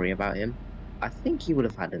story about him, I think you would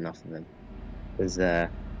have had enough of him. Because,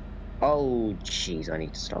 oh, jeez, I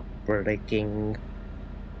need to stop braking.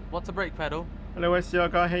 What's a brake pedal? Hello, SCR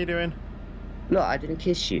guy, how you doing? Look, I didn't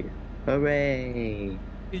kiss you. Hooray!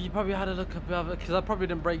 You probably had a look above it because I probably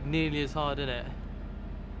didn't brake nearly as hard in it.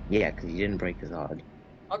 Yeah, because you didn't brake as hard.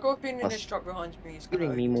 I got a feeling Plus, this truck behind me is gonna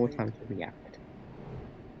Giving me more overtake. time to react.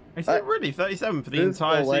 Is it really 37 for the Move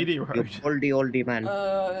entire forward, CD you road? oldie man.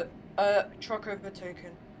 Truck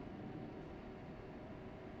overtaken.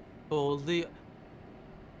 All the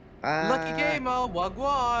Ah, lucky gamer,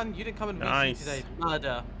 wagwan. You didn't come in VC Nice. today.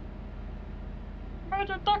 Murder.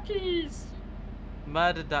 Murder duckies!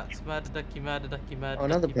 Murder ducks, murder ducky, murder ducky, murder Oh,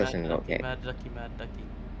 another ducky, person murder got ducky, kicked. murder ducky, murder ducky.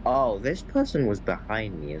 Oh, this person was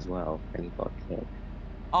behind me as well, and he got killed.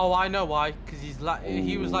 Oh, I know why. Because he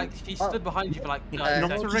was like, he Oh. stood behind you for like 30 Not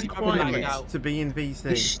seconds. a You probably lagged requirement. out. To be in This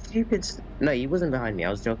VC. stupid... No, he wasn't behind me, I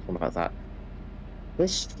was joking about that.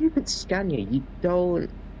 This stupid Scania, you don't...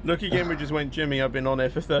 Lucky Gamer just went, Jimmy, I've been on here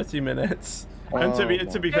for 30 minutes. And to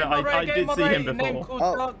be fair, I did see him Name before. called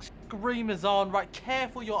Oh. Dark Screamers on. Right,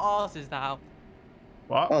 careful your asses now.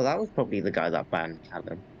 What? Oh, that was probably the guy that banned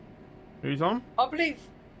Callum. Who's on? I believe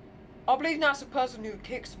that's the person who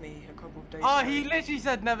kicked me a couple of days Oh, ago. he literally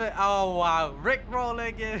said never. Oh, wow. Rick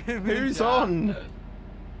rolling in. Who's on?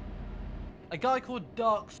 A guy called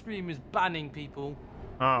Dark Scream is banning people.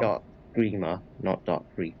 Oh. Dark Screamer, not Dark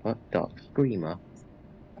Reaper, Dark Screamer.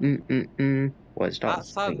 Well, it's Dark That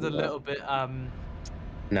sounds a Screamer. little bit,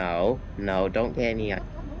 No, don't get any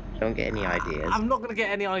ideas. I'm not gonna get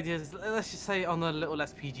any ideas. Let's just say on a little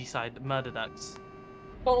less PG side, murder ducks.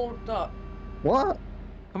 Donald Duck. What?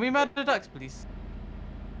 Can we murder ducks, please?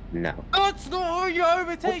 No. That's not how you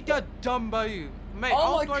overtake, you dumbo, you. Mate, Oh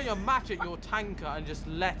I'll my throw you a match at your tanker and just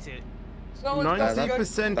let it. Someone's got to go-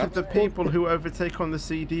 90% of the people who overtake on the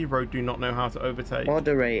CD road do not know how to overtake.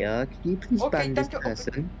 Moderator, can you please Okay, ban this thank you.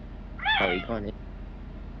 person? Oh, you can't.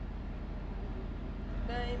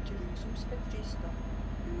 Time to do some sketchy stuff.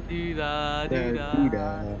 Do da, do da. Do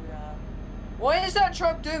da. What is that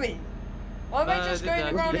truck doing? Why am I just Murder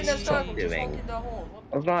going around in a ducks. circle, just Doing? honking the horn? What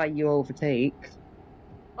I was like, you overtake.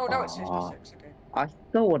 Oh, now it's Aw. 56, okay. I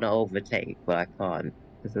still want to overtake, but I can't.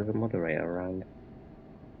 Because there's a moderator around.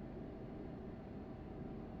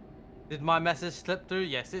 Did my message slip through?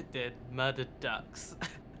 Yes, it did. Murdered ducks.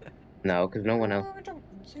 No, because no one else.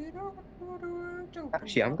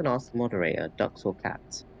 Actually, I'm going to ask the moderator, ducks or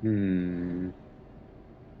cats?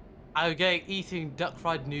 Okay, eating duck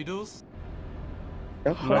fried noodles.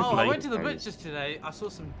 Duck Oh, fried Oh, I Lovely. went to the noodles. butcher's today. I saw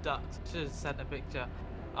some ducks. Should have sent a picture.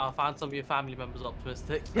 I found some of your family members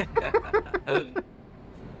optimistic. In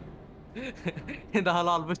the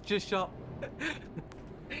halal butcher shop.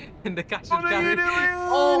 In the cash and What are you carry. doing?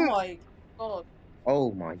 Oh my god.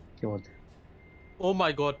 Oh my god. Oh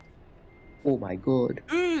my god. Oh my god.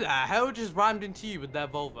 Who the hell just rammed into you with their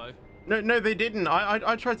Volvo? No, they didn't.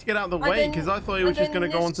 I tried to get out of the And way then- because I thought it was and just going to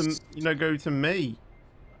then go on to, this- go to me.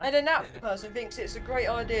 And then that person thinks it's a great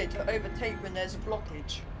idea to overtake when there's a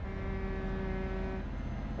blockage.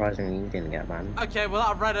 Surprisingly, you didn't get banned. Okay, well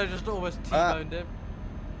that Renault just almost T-boned him.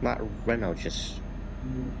 That Renault just...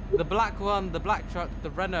 The black one, the black truck, the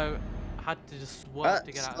Renault had to just swerve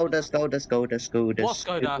to get out. Skoda. What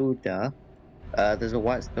Skoda? There's a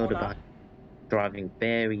white Skoda Skoda. back driving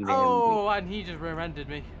very Oh, and he just rear-ended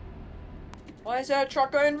me. Why is there a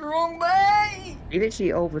truck going the wrong way? He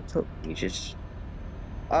literally overtook me, just...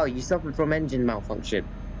 Oh, you suffered from engine malfunction.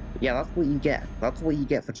 Yeah, that's what you get. That's what you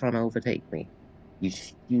get for trying to overtake me. You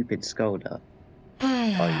stupid Skoda. Oh,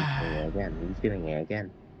 he's doing it again. He's doing it again.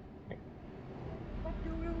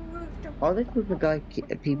 Oh, this was the guy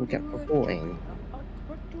people kept reporting.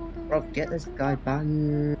 Bro, get this guy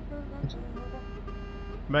banned.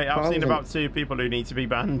 Mate, I've Well, seen I about 2 people who need to be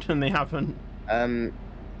banned and they haven't.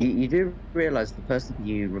 You do realise the person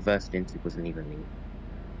you reversed into wasn't even me.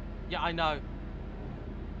 Yeah, I know.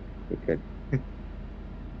 Because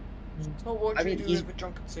It's not what I you mean, do he's- with a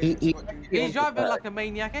drunken he- sailor, it's he- what you he- do. He's driving like a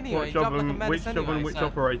maniac anyway. What He's job driving like a and menace which job anyway. and which so...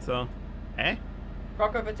 operator? Eh?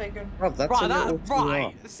 Truck overtaken. Bro, that's Right, a little that, too right.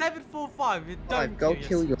 hard. 745. You Right, don't go kill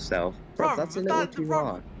kill yourself. Bro, Bruv, that's a little that- too bruv,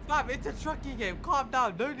 hard. Fam, it's a trucking game. Calm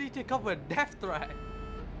down. No need to cover a death threat.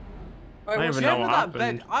 Right, I what's even know your- what Remember that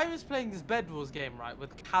happened. I was playing this Bed Wars game, right,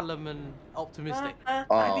 with Callum and Optimistic. And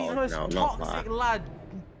these Oh, most no, not toxic that. lad,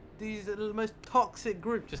 these most toxic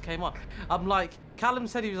group just came on. I'm like, Callum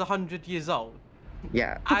said he was 100 years old.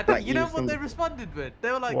 Yeah. And like you know from- what they responded with?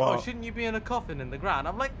 They were like, oh, What? shouldn't you be in a coffin in the ground?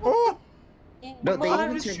 I'm like, what Oh, No, they Mine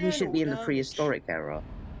even was said he should be in the channeled, prehistoric era.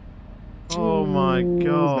 oh my Jeez,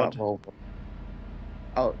 god. that Volvo.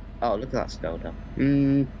 Oh, look at that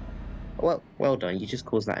Skoda. Well done. You just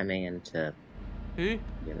caused that MAN to, who? you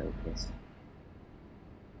know, this.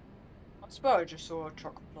 I swear I just saw a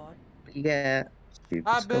truck fly. Yeah. Stupid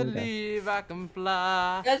I Skoda. believe I can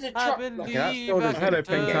fly. There's a I truck. believe Okay, that's I Skoda's can Hello, turn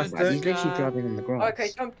Fantastic. the He's literally sky. driving on the grass. Okay,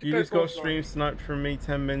 time to You go just got for stream sniped from me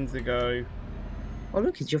 10 minutes ago. Oh,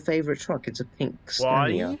 look, it's your favourite truck. It's a pink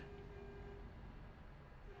Scania.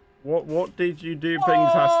 Why? What did you do,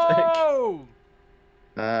 Fantastic? Whoa!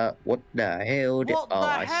 What the hell? What the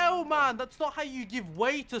I hell, man? That's not how you give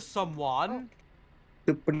way to someone.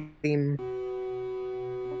 Supreme.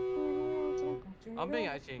 I'm being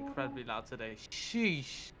actually incredibly loud today.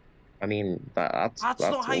 Sheesh. I mean, that's That's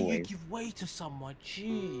not how you always. give way to someone.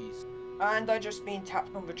 Jeez. And I just been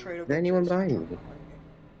tapped on the trailer. Is there anyone behind me?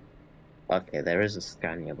 Okay, there is a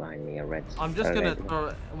Scania behind me, a red. I'm just a gonna red one.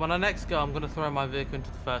 throw. When I next go, I'm gonna throw my vehicle into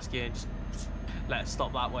the first gear and just let it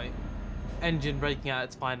stop that way. Engine braking at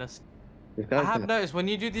its finest. This I guy's have gonna- noticed when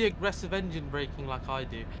you do the aggressive engine braking like I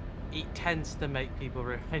do, it tends to make people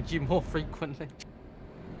revenge you more frequently.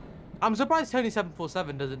 I'm surprised Tony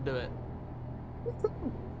 747 doesn't do it.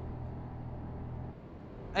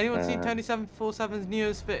 Anyone seen Tony 747's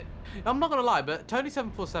newest fit? I'm not gonna lie, but Tony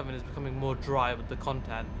 747 is becoming more dry with the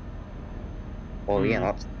content. Well, yeah, Hmm.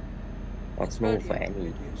 that's It's normal very for any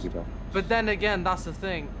introduced. YouTuber. But then again, that's the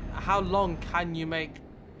thing. How long can you make,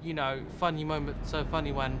 you know, funny moments so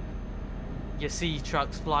funny when you see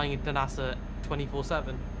trucks flying into NASA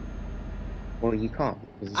 24/7? Well, you can't.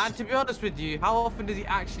 'Cause it's And to be honest with you, how often does he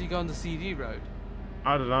actually go on the CD road?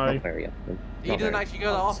 I don't know. not very often. He Not doesn't very- actually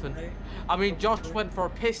go that often. Constantly. I mean, Josh went for a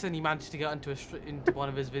piss and he managed to get into into one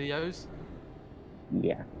of his videos.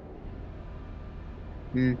 Yeah.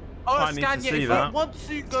 Hmm. Oh, I need to Scania, see if that. you want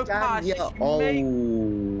to go past, you Scania. may...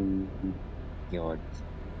 Oh. God.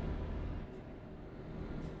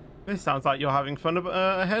 This sounds like you're having fun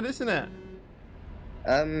ahead, isn't it?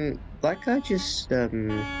 That guy just I'm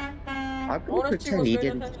gonna Wanna see pretend what's he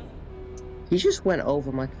going didn't. on? He just went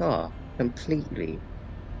over my car completely.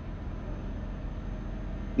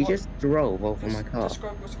 He What? just drove over my car,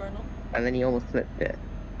 Describe what's going on. and then he almost flipped it.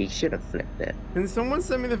 He should have flipped it. Can someone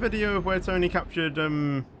send me the video of where Tony captured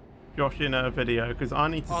Josh in a video? Because I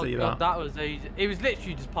need to Oh see god, that. that was it was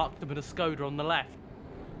literally just parked up in a Skoda on the left.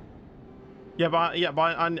 Yeah, but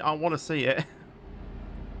I want to see it.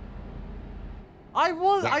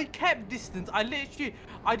 I kept distance. I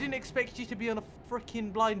didn't expect you to be on a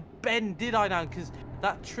freaking blind bend, did I now? Because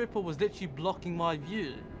that triple was literally blocking my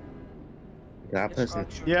view. That person.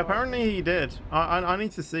 Describe your Yeah, drive. apparently he did. I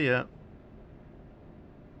need to see it.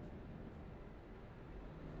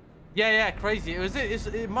 Yeah, crazy.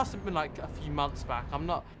 It must have been like a few months back. I'm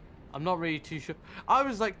not really too sure. I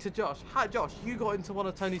was like to Josh, "Hi Josh, you got into one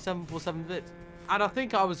of Tony's 747 vids," and I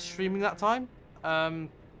think I was streaming that time.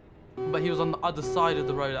 But he was on the other side of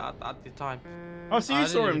the road at the time. Oh, so you I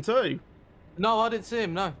saw didn't- him too? No, I didn't see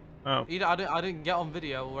him. No, Oh. I didn't get on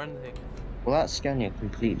video or anything. Well, that Scania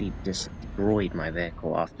completely destroyed my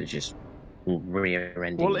vehicle after just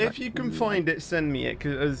rear-ending. Well, like, if you can find it, send me it,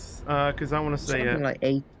 cause I want to see something it. like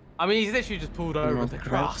 8. I mean, he's literally just pulled over off the the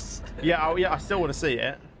grass. Yeah, I still want to see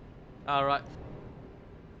it. All right.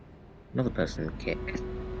 Another person kicked.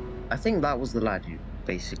 I think that was the lad who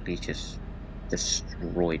basically just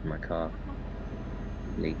destroyed my car.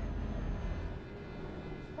 Like,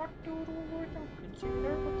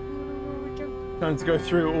 Time to go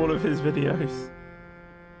through all of his videos.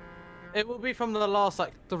 It will be from the last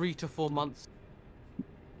like 3 to 4 months.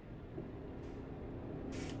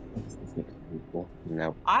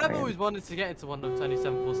 no. I have am- always wanted to get into one of Tony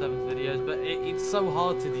 747's videos, but it's so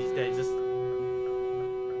hard to these days. Just...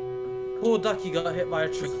 Poor Ducky got hit by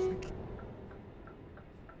a tree.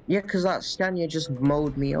 Yeah, because that Scania just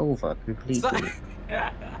mowed me over completely.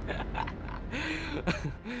 I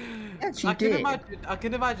Actually did.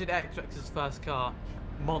 can imagine X-Rex's first car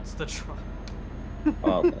monster truck.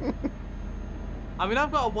 Oh, I mean,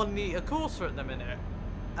 I've got a 1 meter Corsa at the minute,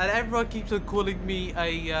 and everyone keeps on calling me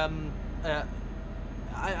a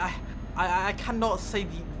I cannot say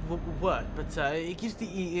the word, but it gives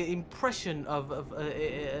the impression of Of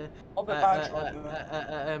a bad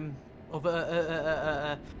driver.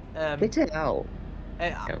 spit it out.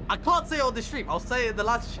 I can't say it on the stream. I'll say it in the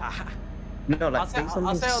last chat. No, like I'll say- say I'll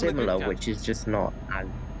something say it on the group similar, chat. which is just not as.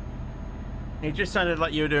 It just sounded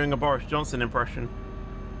like you were doing a Boris Johnson impression.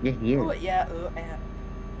 Yeah, he Oh, is. yeah,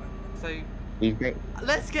 So He's great.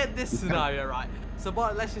 let's get this scenario right. So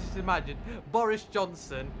let's just imagine Boris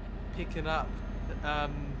Johnson picking up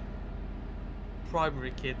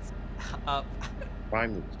primary kids up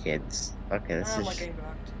Primary kids. Okay, this my is. game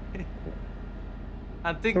lagged.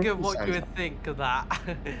 and think of what you Sounds- would think of that.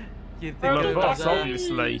 You think The of boss, that.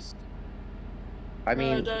 obviously. I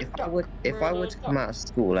mean, Murder if I were to duck, come out of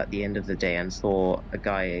school at the end of the day and saw a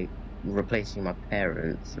guy replacing my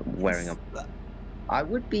parents wearing a, I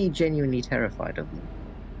would be genuinely terrified of them.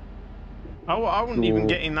 I wouldn't even Cool.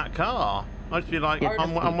 get in that car. I'd be like, Yeah,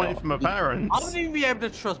 I'm waiting for my I parents. wouldn't even be able to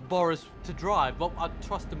trust Boris to drive. Well, I'd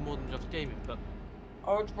trust him more than just gaming, but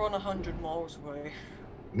I would run 100 miles away.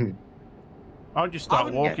 I'll just I start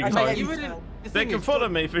wouldn't walking. get- I mate, mean, you you wouldn't. can. the They thing can is, follow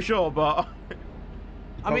me for sure, but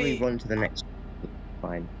Probably mean- run to the next.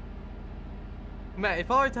 Fine. Mate, if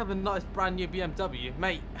I were to have a nice brand new BMW,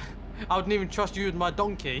 mate, I wouldn't even trust you with my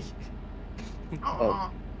donkey. Oh,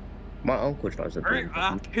 my uncle drives a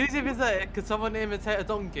BMW. Who's imitated? Could someone imitate a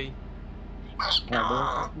donkey?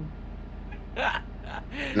 No,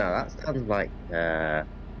 that sounds like.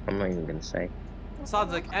 I'm not even gonna say.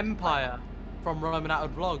 Sounds like Empire from Roman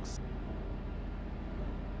Out Vlogs.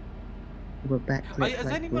 We're back. Is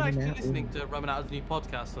anyone actually listening to Roman Out's new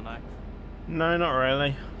podcast or no? no, not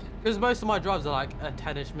really. Because most of my drives are like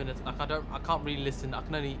 10ish minutes. Like I can't really listen. I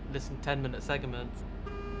can only listen 10-minute segments.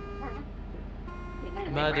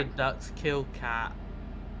 Murdered ducks, kill cat,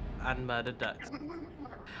 and murdered ducks.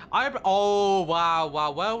 Oh wow,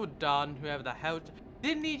 well done, whoever the hell.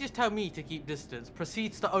 Didn't he just tell me to keep distance?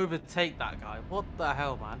 Proceeds to overtake that guy. What the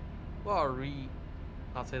hell, man? What a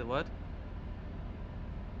can't say the word.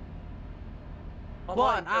 I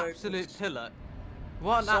What an might go absolute 'cause- pillar.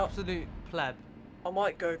 What an So- absolute pleb. I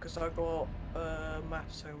might go because I got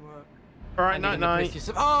maths homework. All right, And you're night gonna night. piss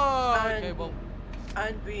yourself- Oh, okay, And- well.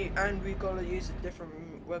 And we gotta use a different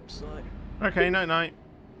website. Okay, night night.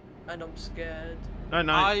 And I'm scared. Night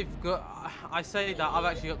night. I say that I've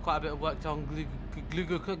actually got quite a bit of work on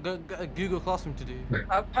Google Classroom to do.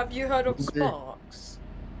 Have you heard of Okay. Sparks?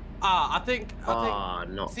 I think.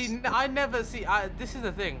 Not. See, I never see. This is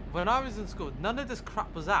the thing. When I was in school, none of this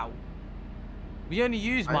crap was out. We only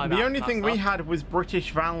used my. The math only and thing that we stuff. had was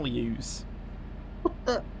British values.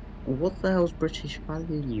 What the hell's British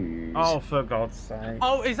values? Oh, for God's sake.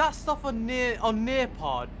 Oh, is that stuff on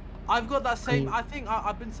Nearpod? I've got that same. I think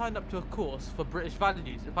I've been signed up to a course for British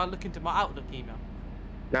values. If I look into my Outlook email.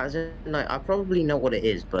 Now, as in, like, I probably know what it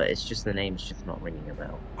is, but it's just the name's just not ringing a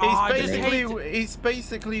bell. Oh, I It's just hate basically it's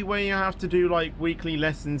basically where you have to do like weekly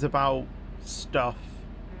lessons about stuff.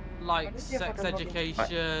 like Let me see if I sex can log in.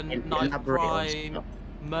 education, knife Elaborate on crime, stuff.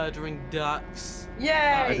 murdering ducks,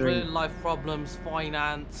 Yay! real life problems,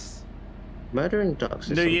 finance. Murdering ducks. Is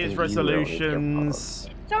New something Year's you will need to be a part of. resolutions.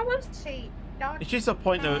 Someone's seat. It's just a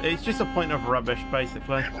point of rubbish,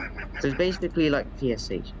 basically. So it's basically like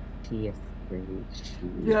PSH. TF3.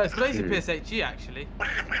 Yeah, it's basically PSHE actually.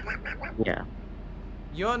 Yeah.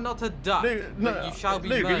 You're not a duck, Luke, but you shall be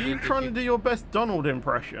Luke, are murdered. you if trying to do your best Donald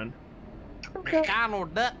impression?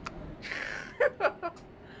 Donald Duck.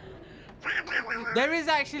 There is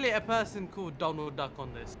actually a person called Donald Duck on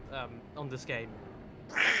this game.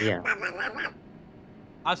 Yeah.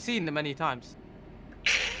 I've seen them many times.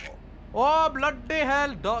 Oh bloody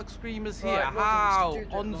hell! Dark Screamers here. Right, welcome, How?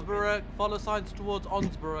 student Onsborough. Follow signs towards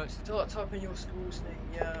Onsborough. Start typing your school's name,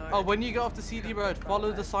 yeah. Oh, when you get off the CD road,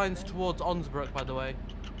 follow the signs towards Onsborough. By the way.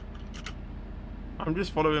 I'm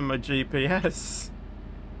just following my GPS.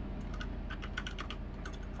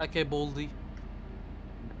 Okay, Baldy.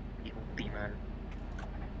 Man.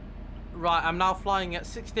 Right, I'm now flying at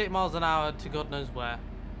 68 miles an hour to God knows where.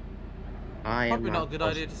 I am Probably not a good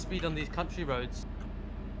idea to speed on these country roads.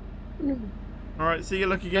 All right, see you,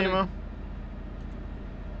 lucky gamer.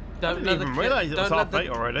 I Don't didn't let the even ki- realise it was don't let half the- 8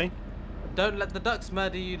 already. Don't let the ducks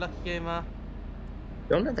murder you, lucky gamer.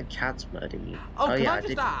 Don't let the cats murder you. Oh, can yeah, I just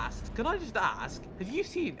did. ask? Can I just ask? Have you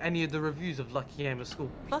seen any of the reviews of Lucky Gamer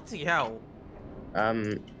School? Bloody hell!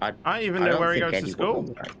 I I even I know don't where he think goes to anyone school.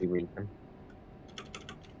 would actually read them.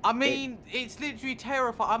 I mean, it's literally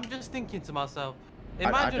terrifying. I'm just thinking to myself. I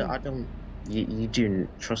Imagine. You do,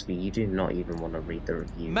 trust me, you do not even want to read the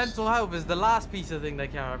reviews. Mental health is the last piece of thing they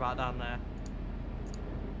care about down there.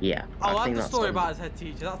 Yeah. Oh, I and think the that's story on- about his head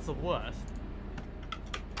teacher, that's the worst.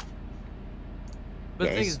 But Yeah,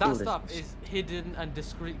 the thing his is, that school stuff is hidden and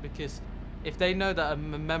discreet because if they know that a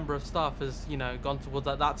member of staff has, you know, gone towards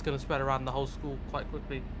that, that's going to spread around the whole school quite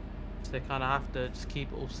quickly. So they kind of have to just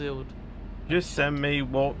keep it all sealed. Just send me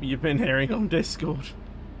what you've been hearing on Discord.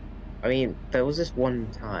 I mean, there was this one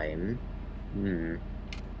time. I'm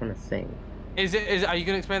trying to think. Are you going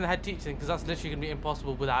to explain the head teacher thing? Because that's literally going to be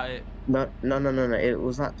impossible without it. No. It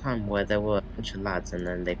was that time where there were a bunch of lads and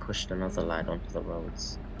then they pushed another lad onto the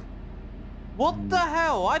roads. What the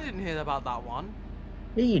hell? I didn't hear about that one.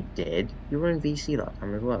 Yeah, you did. You were in VC that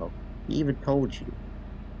time as well. He even told you.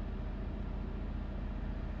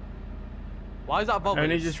 Why is that I bothering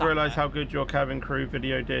only you? just Sat realised there. how good your cabin crew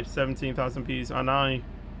video did. 17,000 views. I know.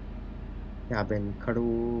 Cabin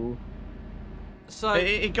crew. So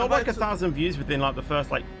It got I'm like about to- 1,000 views within like the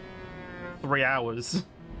first like 3 hours.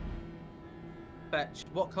 Fetch,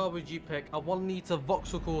 what car would you pick? A 1 litre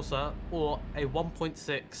Vauxhall Corsa or a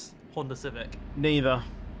 1.6 Honda Civic? Neither.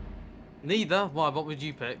 Neither? Why? What would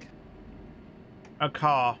you pick? A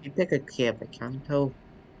car. You pick a Kia Picanto.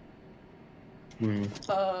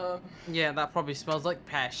 Yeah, that probably smells like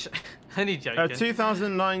pesh. Only A joking.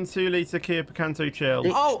 2009 2-litre Kia Picanto Chill.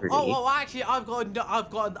 Oh! Actually, I've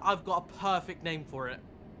got a perfect name for it.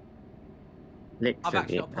 Literally. I've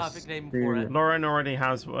actually got a perfect name for it. Lauren already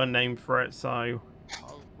has a name for it, so...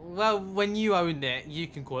 Well, when you own it, you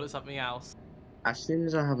can call it something else. As soon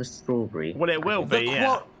as I have a strawberry. Well, it will be,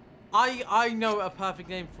 yeah. I know a perfect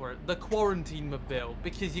name for it. The Quarantine Mobile,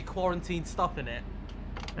 because you quarantine stuff in it.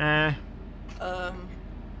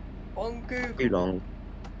 On Google. Too long.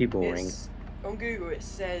 Too boring. On Google it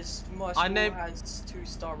says my school has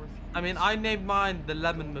 2-star reviews. I mean, I named mine the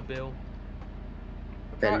Lemon Mobile.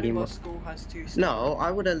 Apparently my school has 2-star. No,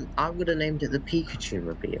 I would have named it the Pikachu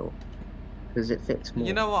Mobile. Because it fits more.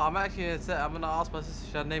 You know what? I'm gonna ask my sister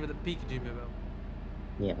should I name it the Pikachu Mobile.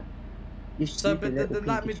 Yeah. So, but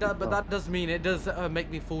that does mean it does make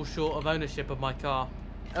me fall short of ownership of my car.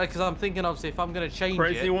 Because I'm thinking, obviously, if I'm gonna change it,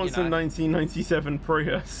 Crazy wants you a know. 1997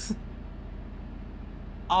 Prius.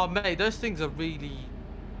 Oh mate, those things are really.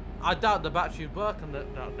 I doubt the battery would work on that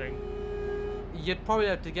thing. You'd probably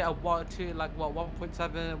have to get a 1.7,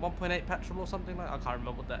 1.8 petrol or something like. I can't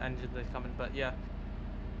remember what the engine they come in, but yeah.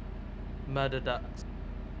 Murder ducks.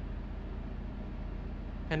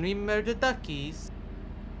 Can we murder duckies?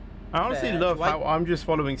 I honestly love how I'm just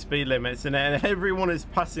following speed limits and everyone is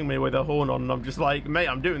passing me with a horn on and I'm just like, mate,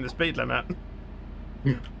 I'm doing the speed limit.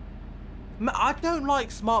 I don't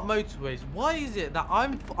like smart motorways. Why is it that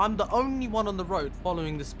I'm the only one on the road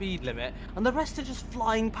following the speed limit and the rest are just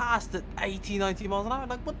flying past at 80, 90 miles an hour?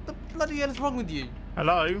 Like, what the bloody hell is wrong with you?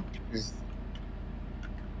 Hello?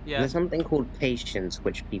 Yeah. There's something called patience,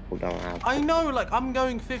 which people don't have. I know, like, I'm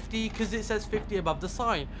going 50 because it says 50 above the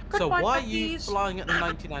sign. So why are you flying at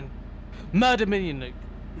 99? Murder Minion Nuke.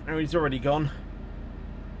 Oh, he's already gone.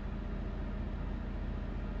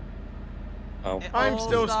 Oh. I'm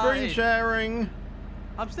still screen sharing.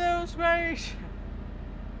 I'm still screen.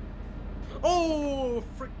 Oh,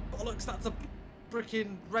 frick bollocks! That's a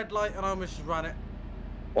freaking red light, and I almost just ran it.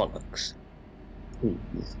 Bollocks.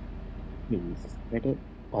 Please. Read it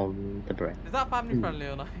on the breath. Is that family friendly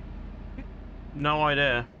or not? No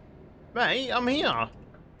idea. Mate, I'm here.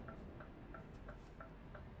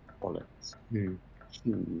 Bollocks.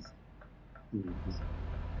 Cheese. Please.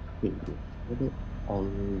 Read it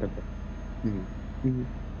on the breath.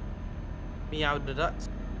 Meow the ducks.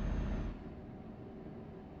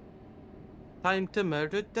 Time to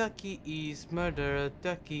murder duckies, murder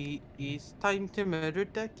duckies. Time to murder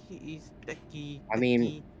duckies, ducky. I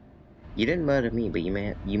mean, you didn't murder me, but you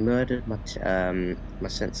murdered my my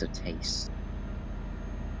sense of taste.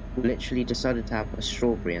 Literally decided to have a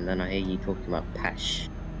strawberry, and then I hear you talking about pesh.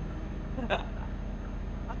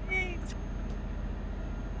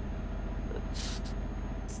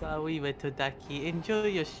 So we went to Ducky. Enjoy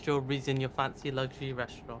your strawberries in your fancy luxury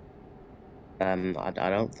restaurant. I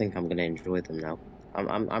don't think I'm gonna enjoy them now.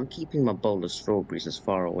 I'm keeping my bowl of strawberries as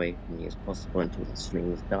far away from me as possible until the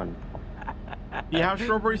stream is done. You have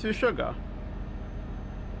strawberries with sugar?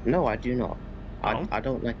 No, I do not. Oh. I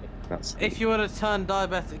don't like it. That's If you want to turn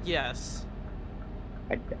diabetic, yes.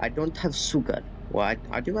 I don't have sugar. Well,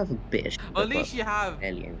 I do have a bit of sugar, Well, at least you have.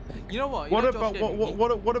 alien. You know what? What about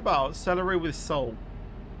what about celery with salt?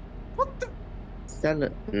 What the?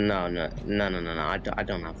 No. I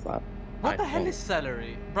don't have that. What the hell is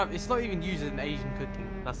celery? Bruv, it's not even used in Asian cooking.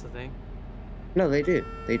 That's the thing. No, they do.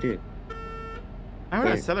 They do. I haven't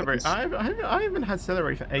had Yeah, celery. it's- I haven't had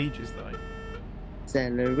celery for ages though.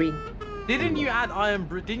 Celery. Didn't you add iron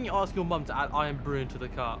brew? Didn't you ask your mum to add iron brew into the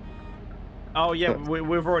cart? Oh yeah, But-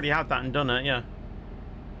 we've already had that and done it. Yeah.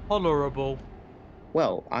 Tolerable.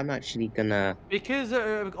 Well, I'm actually gonna. Because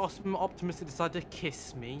Optimus decided to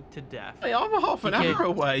kiss me to death. Hey, I'm a half an Okay. hour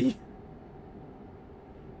away.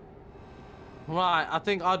 Right, I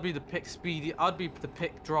think I'd be the pick speedy. I'd be the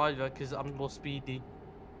pick driver because I'm more speedy.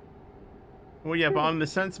 Well, yeah, but I'm the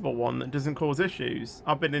sensible one that doesn't cause issues.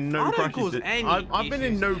 I've been in no I don't crashes. cause any I've been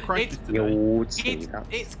in issues. no crashes It's- today. You would say It's that.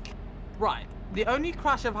 right. The only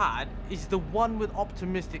crash I've had is the one with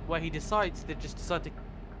Optimistic where he decides to decide to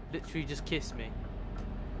literally just kiss me.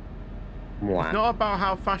 Wow. It's not about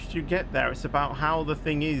how fast you get there. It's about how the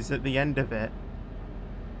thing is at the end of it.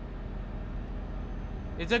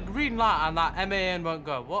 It's a green light and that MAN won't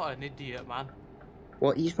go. What an idiot, man.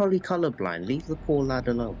 Well, he's probably colorblind. Leave the poor lad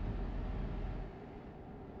alone.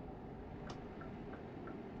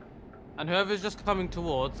 And whoever's just coming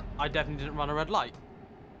towards, I definitely didn't run a red light.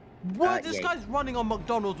 What? This yeah. guy's running on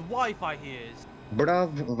McDonald's Wi-Fi he is.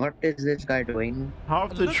 Bruv, what is this guy doing? Half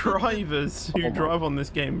the Look at the- drivers who Oh my- drive on this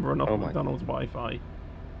game run off Oh my- McDonald's Wi-Fi.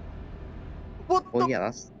 What Well, the? yeah,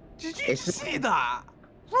 that's. Did you it's- see that?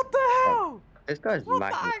 What the hell? This guy's What the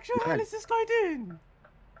lagging. actual hell is this guy doing?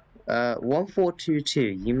 1422,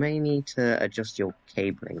 you may need to adjust your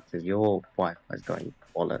cabling because your Wi-Fi is going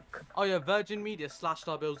bollock. Oh yeah, Virgin Media slashed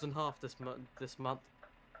our bills in half this month.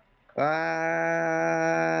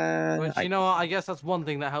 Which, you know what, I guess that's one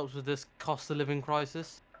thing that helps with this cost of living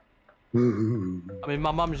crisis. I mean,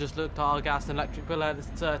 my mum's just looked at our gas and electric bill and it's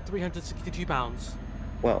 £362.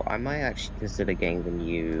 Well, I might actually consider getting the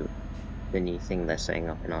new thing they're setting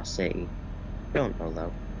up in our city. Don't know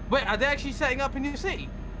though. Wait, are they actually setting up a new city?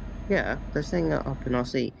 Yeah, they're setting it up in our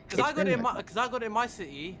city. Because I got it in my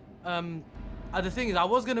city. The thing is, I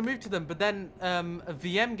was gonna move to them, but then a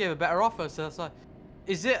VM gave a better offer, so that's why.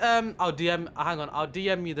 Is it I'll DM. Hang on, I'll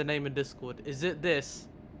DM you the name in Discord. Is it this?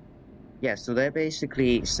 Yeah, so they're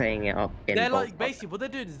basically setting it up in. They're both like basically what they're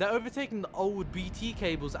doing is they're overtaking the old BT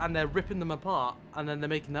cables and they're ripping them apart and then they're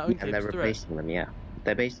making their own and cables they're through it. replacing them. Yeah,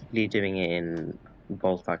 they're basically doing it in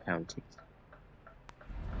both our counties.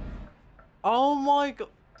 Oh my god!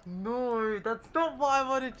 No, that's not what I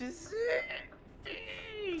wanted to see.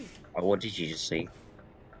 Oh, what did you just see?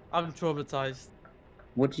 I'm traumatized.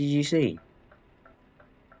 What did you see?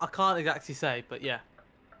 I can't exactly say, but yeah.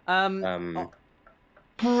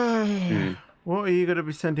 What are you going to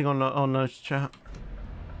be sending on those chat?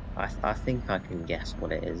 I think I can guess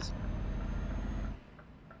what it is.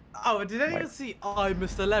 Oh, did anyone Wait. see I'm a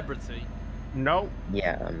Celebrity? No.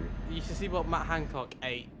 Yeah. You should see what Matt Hancock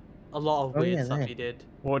ate. A lot of Oh, weird yeah, stuff there. he did.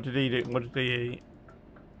 What did he do? What did he eat?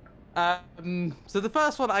 So the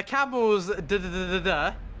first one, a camel's da da da da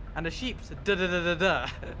da, and a sheep's da da da da da.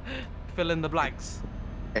 Fill in the blanks.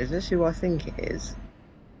 Is this who I think it is?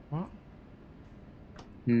 What?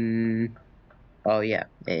 Oh yeah,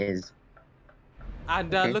 it is.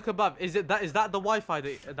 And Okay. look above. Is that the Wi-Fi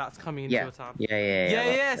that's coming into Yeah. a town? Yeah. Yeah.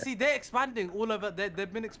 that's it. See, they're expanding all over.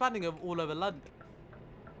 They've been expanding all over London.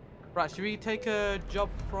 Right. Should we take a job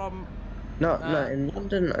from? No, Uh, in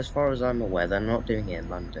London, as far as I'm aware, they're not doing it in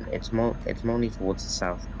London. It's mainly towards the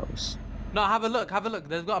south coast. No, have a look. Have a look.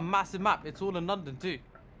 They've got a massive map. It's all in London too.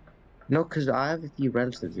 No, because I have a few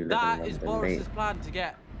relatives who live That in is London. Boris's plan to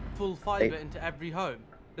get full fiber into every home.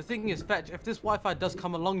 The thing is, Fetch, if this Wi-Fi does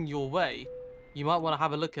come along your way, you might want to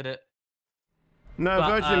have a look at it. No,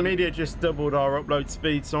 But, Virgin Media just doubled our upload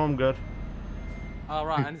speed, so I'm good. All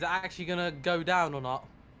right, and is it actually gonna go down or not?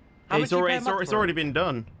 It's already been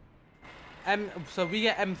done. So we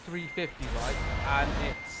get M350, right? And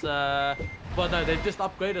it's well, no, they've just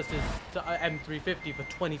upgraded us to M350 for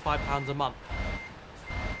 £25 a month,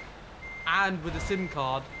 and with a SIM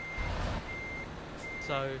card.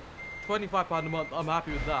 So £25 a month, I'm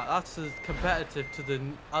happy with that. That's as competitive to the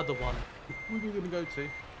other one. Who are we gonna go to?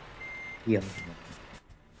 Yeah.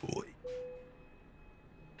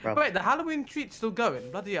 Bro, Wait, the Halloween treat's still going.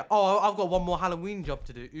 Bloody hell. Oh, I've got one more Halloween job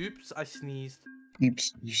to do. Oops, I sneezed.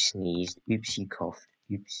 oops, you sneezed. Oops, you coughed.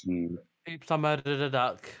 Oops, you. Oops, I murdered a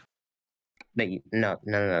duck. No.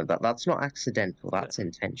 That's not accidental. That's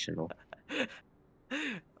intentional.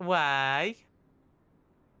 Why?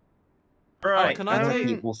 Right. can I I'm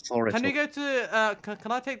take- the authority. Can you go to?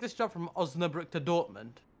 Can I take this job from Osnabrück to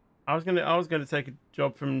Dortmund? I was gonna take a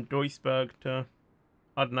job from Duisburg to,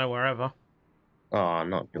 I don't know, wherever. Oh,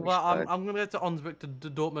 not Well, Duisburg. I'm gonna go to Osnabrück to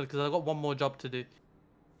Dortmund because I've got one more job to do.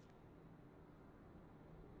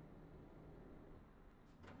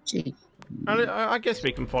 Gee. I guess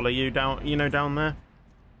we can follow you down. You know, down there.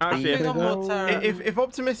 Actually, Are you gonna go? if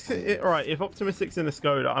Optimistic, all right, if Optimistic's in the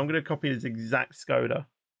Skoda, I'm gonna copy his exact Skoda.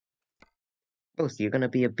 Oh, so you're gonna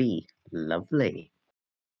be a bee. Lovely.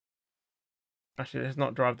 Actually, let's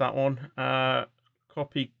not drive that one.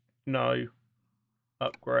 Copy, no.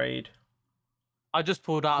 Upgrade. I just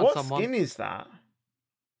pulled out What someone. skin is that?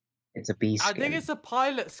 It's a bee I skin. think it's a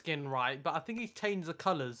pilot skin, right? But I think he's changed the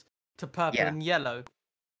colours to purple Yeah. and yellow.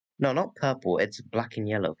 No, not purple. It's black and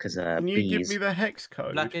yellow because Can you give bees. me the hex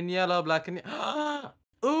code? Black and yellow, black and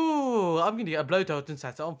Ooh, I'm gonna get a blowtorch and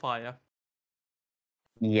set it on fire.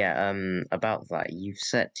 Yeah. About that, you've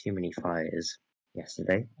set too many fires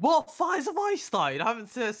yesterday. What fires have I started? I haven't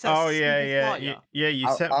set Oh a yeah, single yeah, fire. you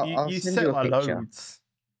I'll- set I'll you send set you a like picture. loads.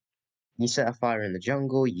 You set a fire in the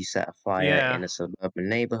jungle. You set a fire Yeah. in a suburban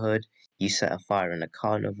neighborhood. You set a fire in a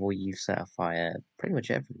carnival. You've set a fire pretty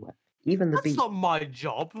much everywhere. Even the That's beach. not my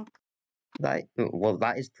job. That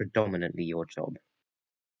is predominantly your job.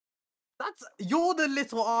 You're the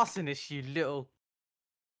little arsonist, you little.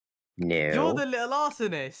 No. You're the little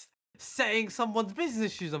arsonist, setting someone's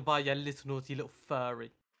business shoes on fire, you little naughty little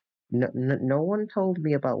furry. No one told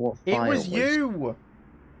me about what It fire was you.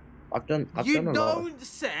 I've done a You lot. don't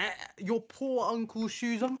set your poor uncle's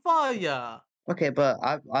shoes on fire. Okay, but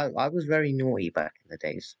I was very naughty back in the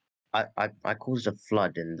days. I caused a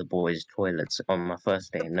flood in the boys' toilets on my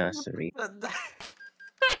first day in nursery.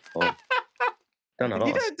 Oh, done a lot.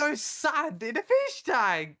 You don't go sand in a fish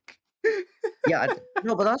tank. Yeah,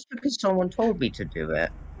 no, but that's because someone told me to do it,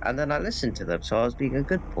 and then I listened to them, so I was being a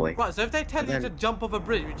good boy. Right, so if they tell you then- to jump off a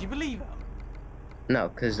bridge, would you believe it? No,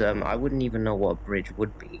 because I wouldn't even know what a bridge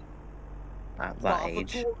would be at that Off a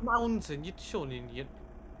age. tall mountain, you'd surely.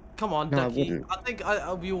 Come on, No, I Ducky. wouldn't. I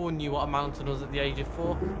think we all knew what a mountain was at the age of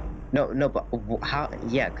 4. No, but how?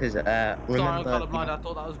 Yeah, because Sorry, I'm remember. colorblind. I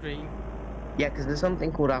thought that was green. Yeah, because there's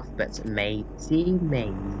something called alphabets. Maisie,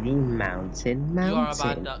 mountain. You are a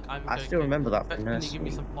bad duck. I still remember that from Can you give me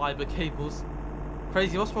nursery. some fiber cables?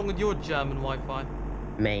 Crazy, what's wrong with your German Wi-Fi?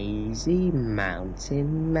 Maisie,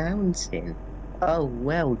 mountain. Oh,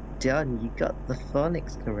 well done. You got the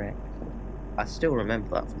phonics correct. I still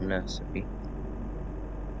remember that from nursery.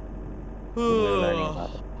 We were learning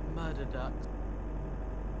about it. Murder ducks.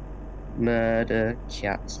 Murder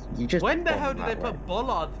cats. You just. When the bomb hell did they that put way.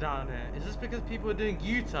 bollards down here? Is this because people are doing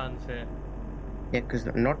U-turns here? Yeah, because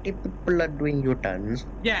naughty people are doing U-turns.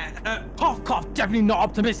 Yeah, cough, definitely not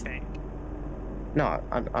optimistic. No,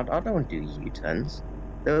 I don't do U-turns.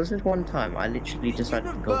 There was this one time I literally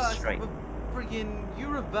decided to go straight. You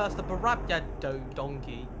reversed the barab, you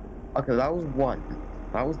donkey. Okay, that was one.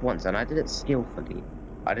 That was once, and I did it skillfully.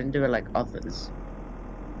 I didn't do it like others.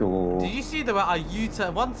 So... Did you see the way I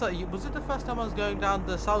U-turned? Was it the first time I was going down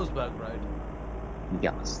the Salzburg Road?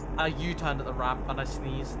 Yes. I U-turned at the ramp and I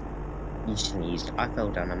sneezed. You sneezed. I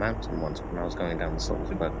fell down a mountain once when I was going down the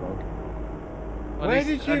Salzburg Road. Where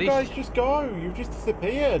did you guys just go? You just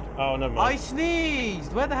disappeared. Oh, no, I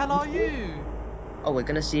sneezed! Where the hell are you? Oh, we're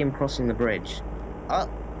gonna see him crossing the bridge. Oh,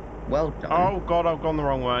 well done. Oh, God, I've gone the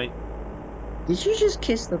wrong way. Did you just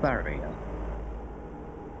kiss the barrier?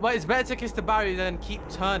 Well, it's better to kiss the barrier than keep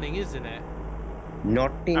turning, isn't it?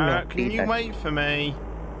 Naughty. Can you wait for me?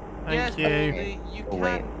 Thank yes, you. Baldy, you Oh, can.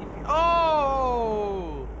 wait.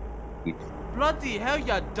 Oh! You, Bloody hell, you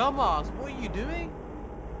dumbass! What are you doing?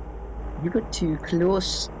 you got too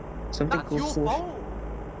close. Something That's called your fault.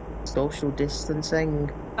 social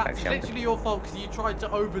distancing. That's Actually, literally your fault because you tried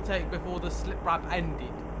to overtake before the slip ramp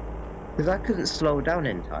ended. Because I couldn't slow down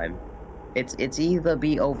in time. It's either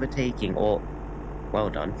be overtaking or...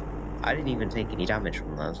 Well done. I didn't even take any damage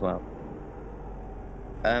from that as well.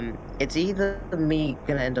 It's either me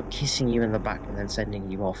gonna end up kissing you in the back and then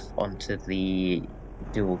sending you off onto the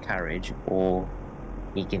dual carriage, or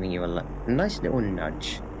me giving you a nice little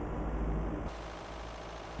nudge.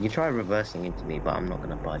 You try reversing into me, but I'm not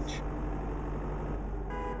gonna budge.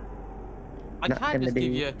 I Not can gonna just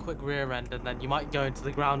give do- you a quick rear end and then you might go into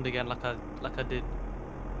the ground again like I did.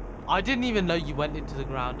 I didn't even know you went into the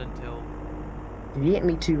ground until... Did you hit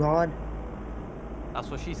me too hard? That's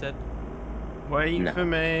what she said. Wait No. for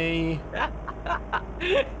me.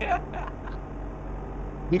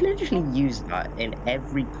 You literally use that in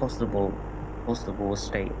every possible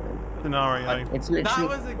statement. Scenario. It's That literally.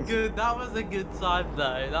 was a good sign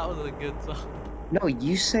though. That was a good sign. No,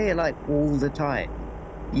 you say it like all the time.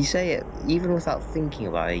 You say it even without thinking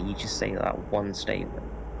about it. You just say that one statement.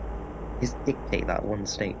 Just dictate that one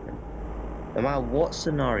statement. No matter what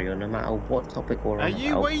scenario, no matter what topic we're on Are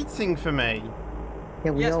you about. waiting for me?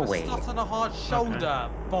 Yeah, we Yes, are but waiting. slot on a hard shoulder,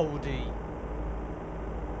 Baldy.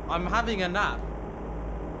 I'm having a nap.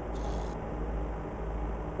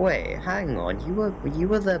 Wait, hang on. You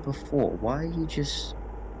were there before. Why are you just?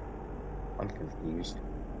 I'm confused.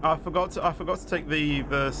 I forgot to take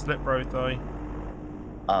the slip road though.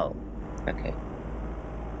 Oh, okay.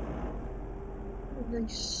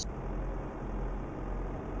 Nice.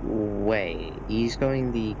 Wait, he's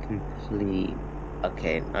going the complete.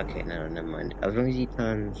 Okay, no, never mind. As long as he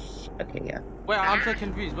turns. Okay, yeah. Wait, I'm so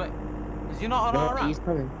confused. Wait, is he not on our No, he's ramp?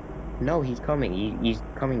 coming. No, he's coming. He's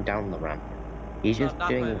coming down the ramp. He's just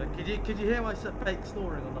doing. Could you hear my fake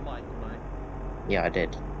snoring on the mic? Right? Yeah, I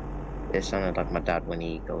did. It sounded like my dad when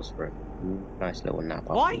he goes for a nice little nap.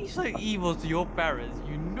 Why are you so evil to your parents,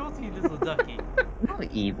 you naughty little ducky?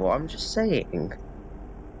 Not evil. I'm just saying.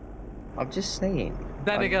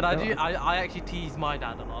 Then again, I actually tease my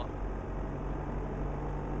dad a lot.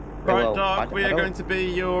 Right, Well, Dark. We are going to be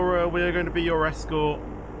your escort.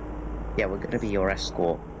 Yeah, we're going to be your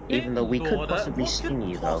escort. Even though we could possibly sting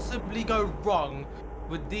you, though. What could possibly go wrong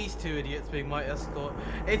with these two idiots being my escort?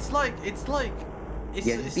 It's like.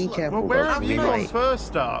 Yeah, just be careful. Well, where have you gone might...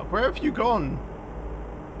 first, Dark? Where have you gone?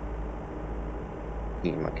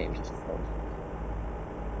 My game just froze.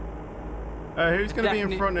 Who's going to be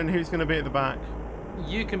in front and who's going to be at the back?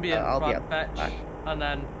 You can be in I'll front, be at the Fetch, back. and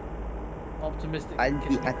then optimistic. I'll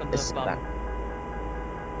kiss be me at from the the bum. back.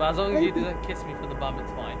 But as long as you didn't kiss me from the bum,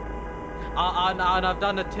 it's fine. And I've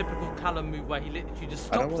done a typical Callum move where he literally just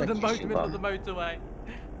stops in the middle of the motorway.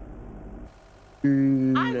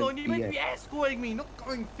 Hang on, you're meant to be escorting me, not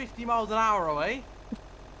going 50 miles an hour away.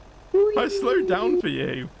 I slowed down for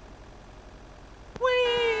you.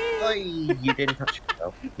 Whee! You didn't touch me,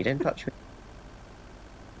 though. You didn't touch me.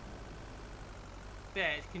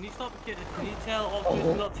 Bitch, can you stop? Can you tell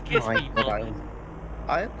officers not to kiss people?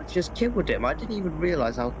 I just killed him. I didn't even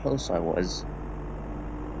realize how close I was.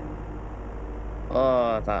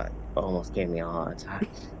 Oh, that almost gave me a heart attack.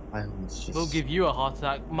 I almost just... We'll give you a heart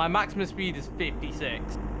attack. My maximum speed is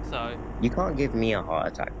 56, so... You can't give me a heart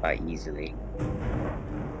attack that easily.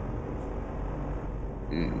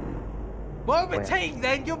 Well, overtake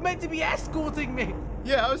then! You're meant to be escorting me!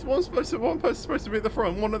 Yeah, I was one person supposed to be at the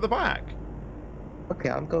front, one at the back. Okay,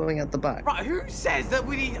 I'm going at the back. Right, who says that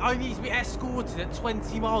I need to be escorted at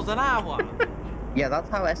 20 miles an hour? Yeah, that's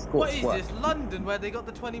how escorts work. What is this, London, where they got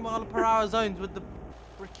the 20-mile-per-hour zones with the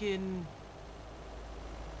freaking...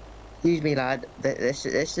 Excuse me, lad.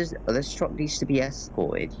 This truck needs to be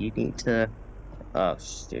escorted. You need to... Oh,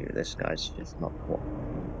 dude, this guy's just not cool.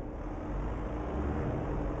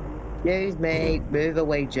 Excuse me, move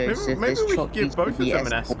away, Joseph. Maybe this we truck could give needs both to of be them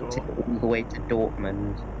an escorted escort. all the way to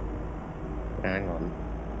Dortmund. Hang on.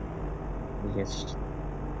 Just...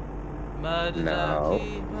 Murder No.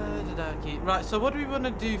 ducky. Right, so what do we want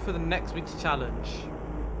to do for the next week's challenge?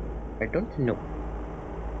 I don't know.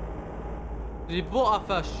 We bought our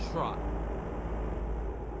first truck.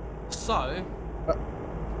 So...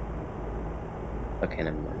 Okay,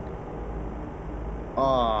 never mind. Oh,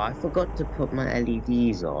 I forgot to put my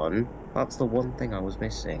LEDs on. That's the one thing I was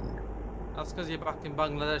missing. That's because you're back in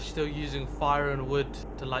Bangladesh still using fire and wood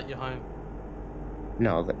to light your home.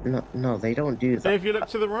 No, no, they don't do that. If you look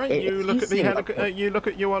to the right, you look at the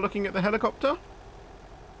you are looking at the helicopter.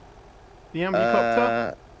 The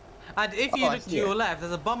ambicopter. And if you look to your left,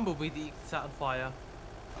 there's a bumblebee that you can set on fire.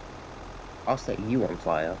 I'll set you on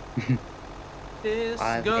fire. This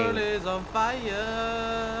girl is on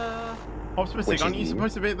fire. Optimistic, aren't you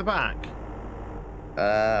supposed to be at the back?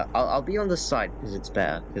 I'll be on the side because it's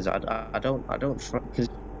better. Because I don't because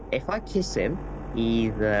if I kiss him,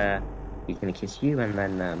 he's gonna kiss you and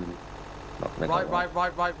then not gonna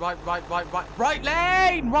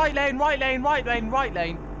right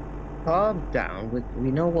lane. Calm down. We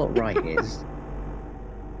know what right is.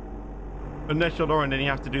 Unless you're Lauren, then you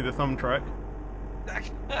have to do the thumb trick.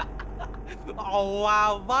 Oh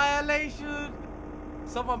wow, violation!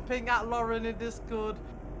 Someone ping at Lauren in Discord.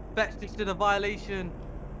 Fetch this to the violation.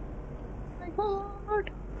 Oh my god.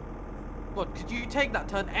 What, could you take that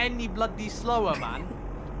turn any bloody slower, man?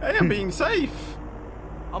 Hey, I'm being safe.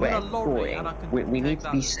 I'm in a lorry and I can we need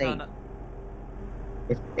to be safe.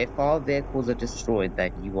 If our vehicles are destroyed,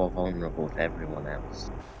 then you are vulnerable to everyone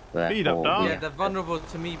else. Speed up, Dark. Yeah, they're vulnerable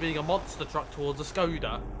to me being a monster truck towards a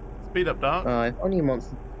Skoda. Speed up, Dark. If only there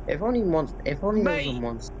was a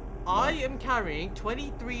monster. I am carrying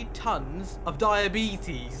 23 tons of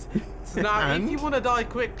diabetes. So now, if you want to die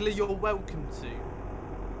quickly, you're welcome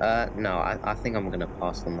to. No, I think I'm gonna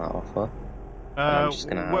pass on that offer. I'm just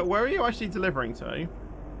gonna where are you actually delivering to?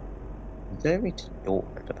 Delivering to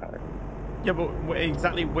Dortmund, apparently. Yeah, but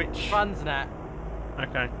exactly which? Transnet.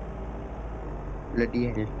 Okay. Bloody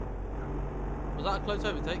hell. Was that a close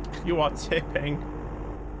overtake? You are tipping.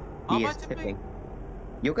 He is tipping.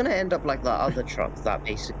 You're gonna end up like that other truck that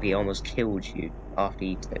basically almost killed you after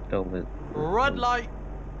you tipped over. Red light.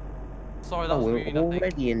 Sorry, that Oh, was we're rude, I think.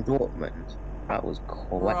 already in Dortmund. That was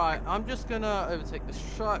quick. Right, I'm just gonna overtake this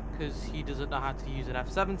truck because he doesn't know how to use an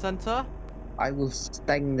F7 sensor. I will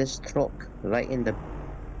sting this truck right in the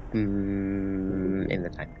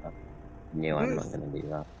tanker. No, I'm not gonna do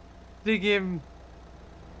that. Dig him.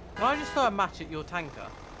 Can I just throw a match at your tanker?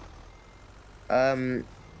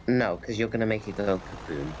 No, because you're gonna make it go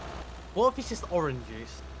kaboom. What if it's just orange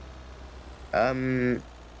juice?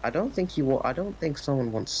 I don't think I don't think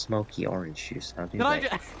someone wants smoky orange juice. How do Can I they?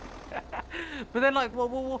 just... But then, like,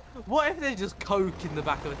 what if there's just Coke in the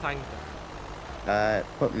back of the tanker?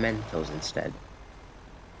 Put Mentos instead.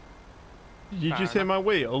 Did you Fair just hear enough. my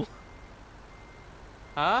wheel?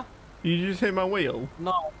 Huh? You just hear my wheel?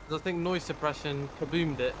 No, 'cause I think noise suppression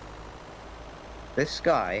kaboomed it. This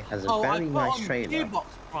guy has a Oh, I very put nice on trailer. gearbox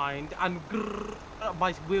grind and grrr,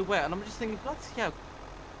 my wheel wet, and I'm just thinking, bloody hell.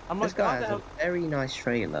 I'm This like, guy how has the a hell? very nice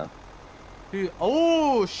trailer.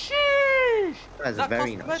 Oh, sheesh! That is Is a that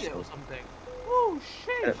very cost nice credit or trailer. something? Oh,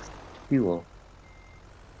 sheesh! Fuel.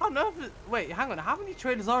 I don't know if wait, hang on, how many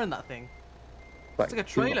trailers are in that thing? It's like a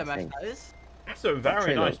trailer mesh, that is. That's a very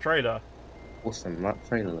trailer. nice trailer. Awesome. That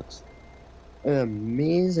trailer looks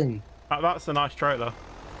amazing. That's a nice trailer.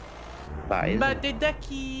 That is.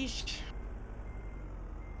 Madidekish.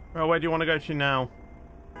 Well, where do you want to go to now?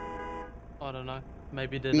 I don't know.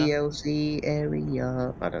 Maybe dinner. DLC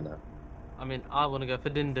area. I don't know. I mean, I want to go for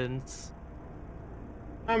Dindins.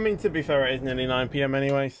 I mean, to be fair, it is nearly 9 PM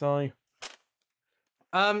anyway, so...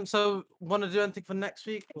 So, want to do anything for next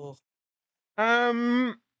week? Or...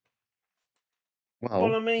 Well,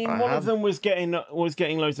 I mean, one of them was getting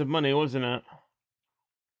loads of money, wasn't it?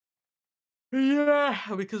 Yeah,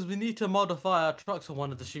 because we need to modify our trucks on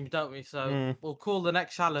one of the streams, don't we? So we'll call the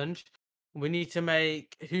next challenge. We need to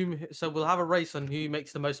make so we'll have a race on who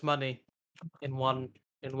makes the most money in one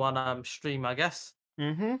stream, I guess.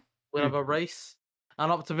 Mm-hmm. We'll have a race.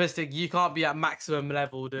 I'm optimistic you can't be at maximum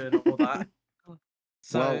level doing all that.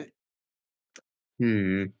 So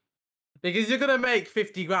because you're gonna make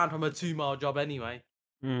 50 grand from a 2-mile job anyway.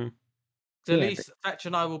 So at least Fetch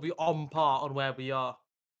and I will be on par on where we are.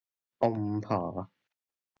 On par.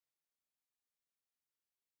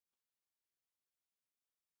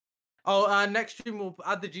 Oh, next stream we'll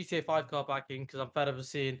add the GTA 5 car back in because I'm fed up of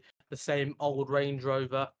seeing the same old Range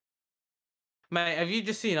Rover. Mate, have you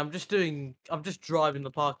just seen? I'm just driving the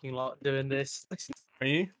parking lot doing this. Are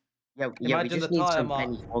you? Yeah, Imagine we just the need tire some mark.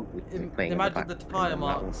 Benny Fog music playing Imagine in the the back. tire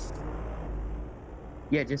marks.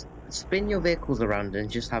 Yeah, just spin your vehicles around and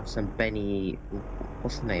just have some Benny...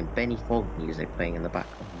 What's the name? Benny Fog music playing in the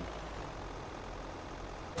background.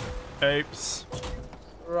 Oops.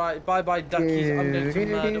 Right, bye-bye, duckies. I'm going to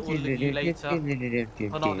murder all of you later.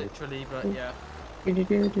 Well, not literally, but yeah.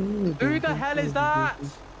 Who the hell is that?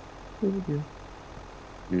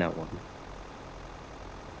 No one.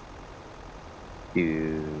 Have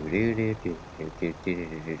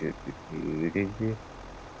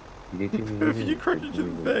you crashed into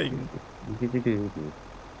the thing?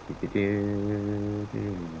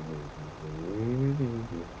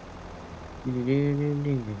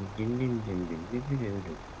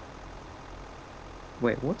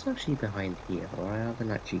 Wait, what's actually behind here? I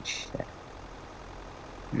haven't actually checked.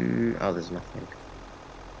 Oh, there's nothing.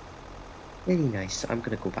 Really nice. I'm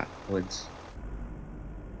gonna go backwards.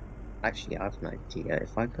 Actually, I have an idea.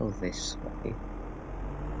 If I go this way...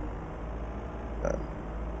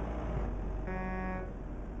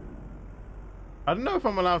 I don't know if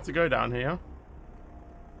I'm allowed to go down here.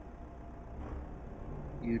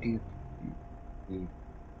 You do.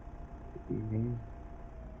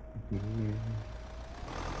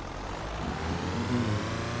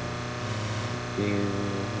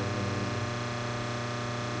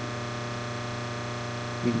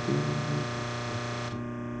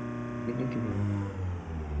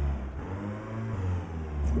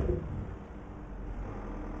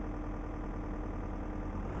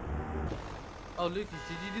 Oh, Lucas,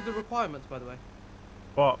 did you do the requirements, by the way?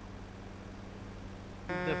 What?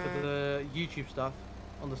 For the YouTube stuff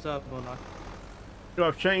on the server or not? No,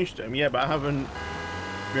 I've changed them, yeah, but I haven't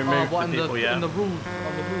removed the people yet. In the rules,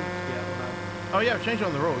 on the rules, yeah, or no? Oh yeah, I've changed it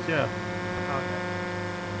on the rules, yeah.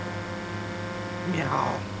 Okay.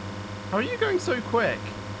 Meow. How are you going so quick?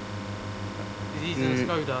 He's using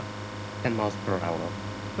a Skoda. 10 miles per hour.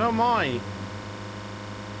 So am I.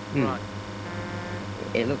 Right.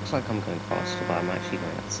 It looks like I'm going faster, but I'm actually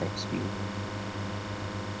going at the same speed.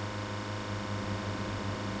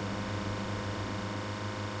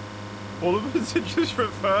 All of us are just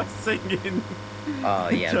reversing in Oh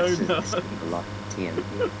yeah, this is donuts. a lot of TMP.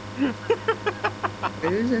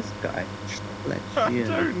 Who's this guy? Let's I see.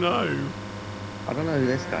 don't know. I don't know who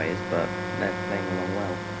this guy is, but they're playing along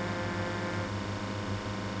well.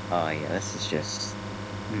 Oh yeah, this is just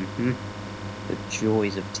the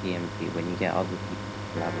joys of TMP when you get other people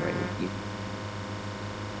to collaborate with you.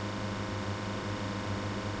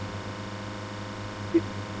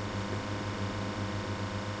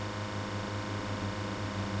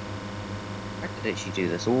 I could literally do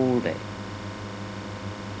this all day.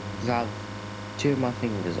 Because I have two of my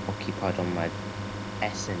fingers occupied on my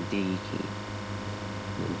S and D key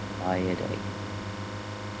the entire day.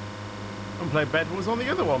 And play Bed Wars on the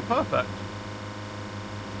other one. Perfect.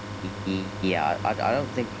 Yeah, I don't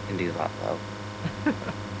think I can do that though.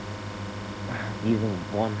 Using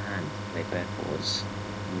one hand to play Bed Wars.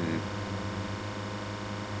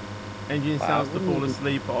 Engine Wow, sounds to fall really?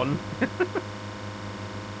 asleep on.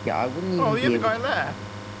 Yeah, I wouldn't even Oh, be the other able guy to... left.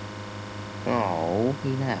 Oh, he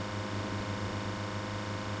left.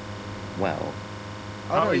 Well.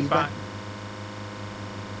 Oh, no, he's back.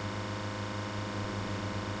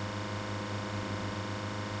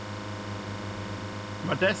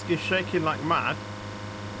 My desk is shaking like mad.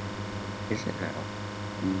 Is it now?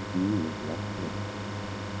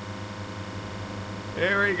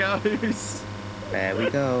 Here he goes. There we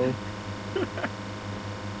go.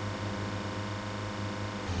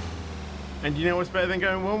 And you know what's better than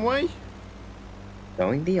going one way?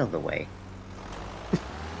 Going the other way.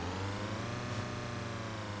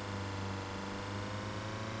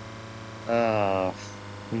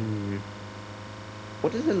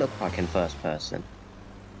 What does it look like in first person?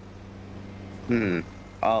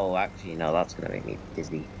 Oh, actually, no, that's gonna make me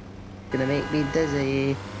dizzy. Gonna make me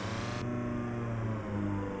dizzy.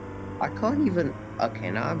 I can't even... Okay,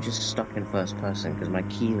 now I'm just stuck in first person because my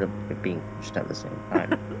keys are being pushed at the same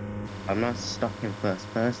time. I'm not stuck in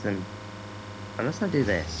first person. Unless I do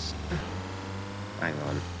this. Hang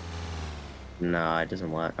on. No, it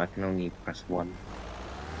doesn't work. I can only press 1.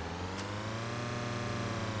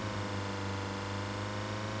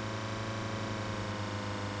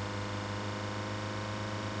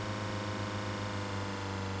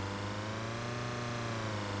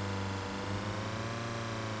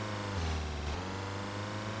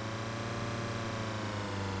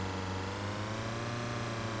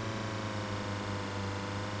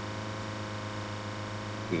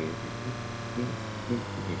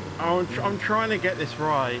 I'm trying to get this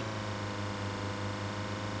right.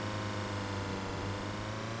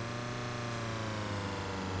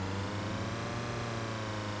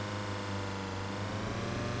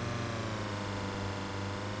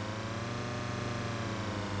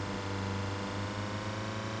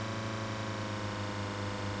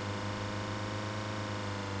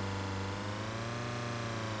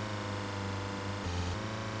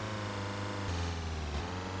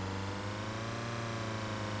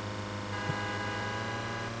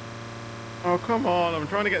 Oh, come on. I'm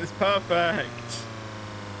trying to get this perfect.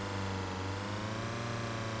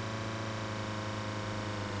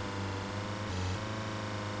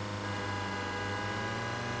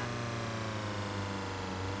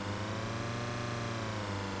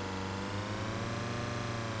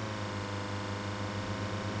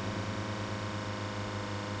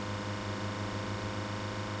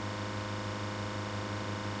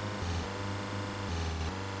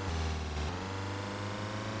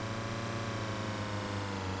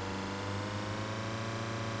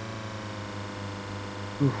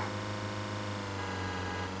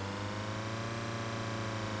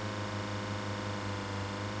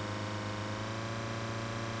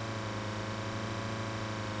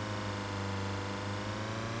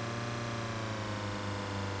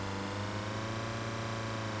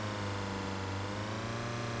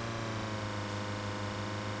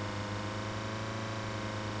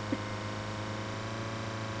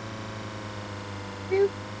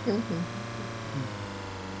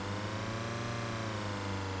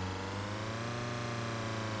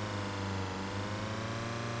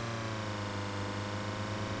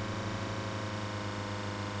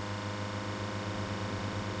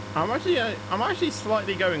 I'm actually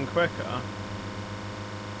slightly going quicker.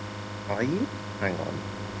 Are you? Hang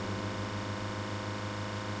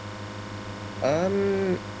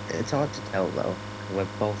on. It's hard to tell though. We're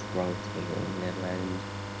both rotating and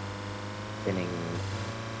spinning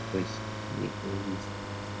recently.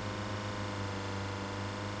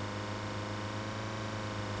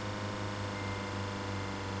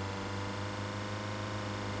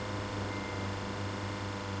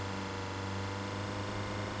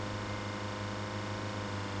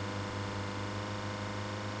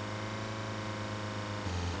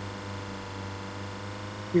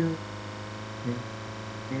 Ooh.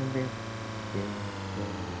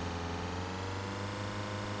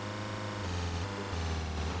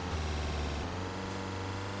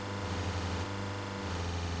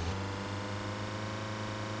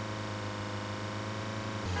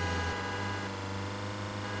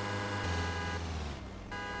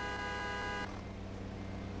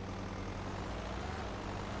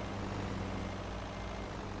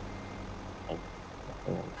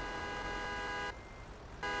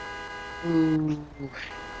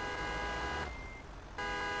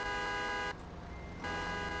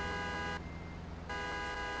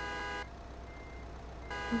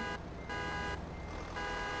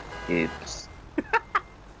 Oops.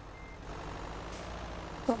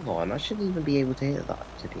 Come on, I shouldn't even be able to hit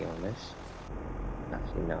that, to be honest.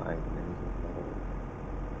 Actually, no, I'm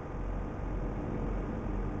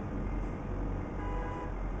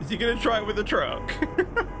Is he gonna try it with the truck?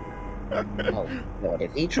 Oh god,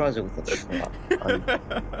 if he tries it with the truck,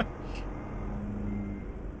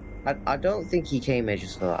 I don't think he came here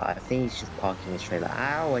just for that. I think he's just parking his trailer.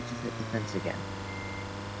 Ow, I just hit the fence again.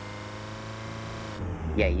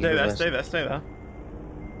 Yeah, he's Stay there, reversing. stay there, stay there.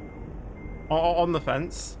 On the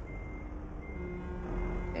fence.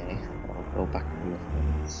 Okay, I'll go back on the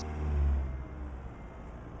fence.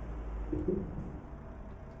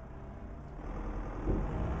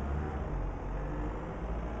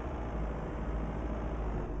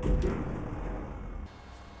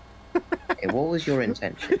 Okay, what was your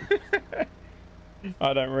intention?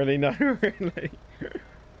 I don't really know, really.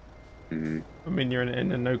 Hmm. I mean, you're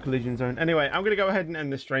in a no collision zone. Anyway, I'm going to go ahead and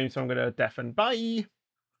end the stream, so I'm going to deafen. Bye!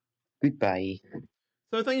 Goodbye.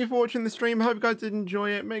 So thank you for watching the stream. I hope you guys did enjoy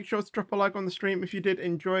it. Make sure to drop a like on the stream if you did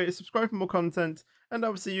enjoy it. Subscribe for more content. And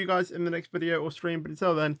I'll see you guys in the next video or stream. But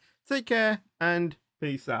until then, take care and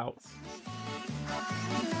peace out.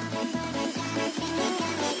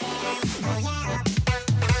 Oh, yeah.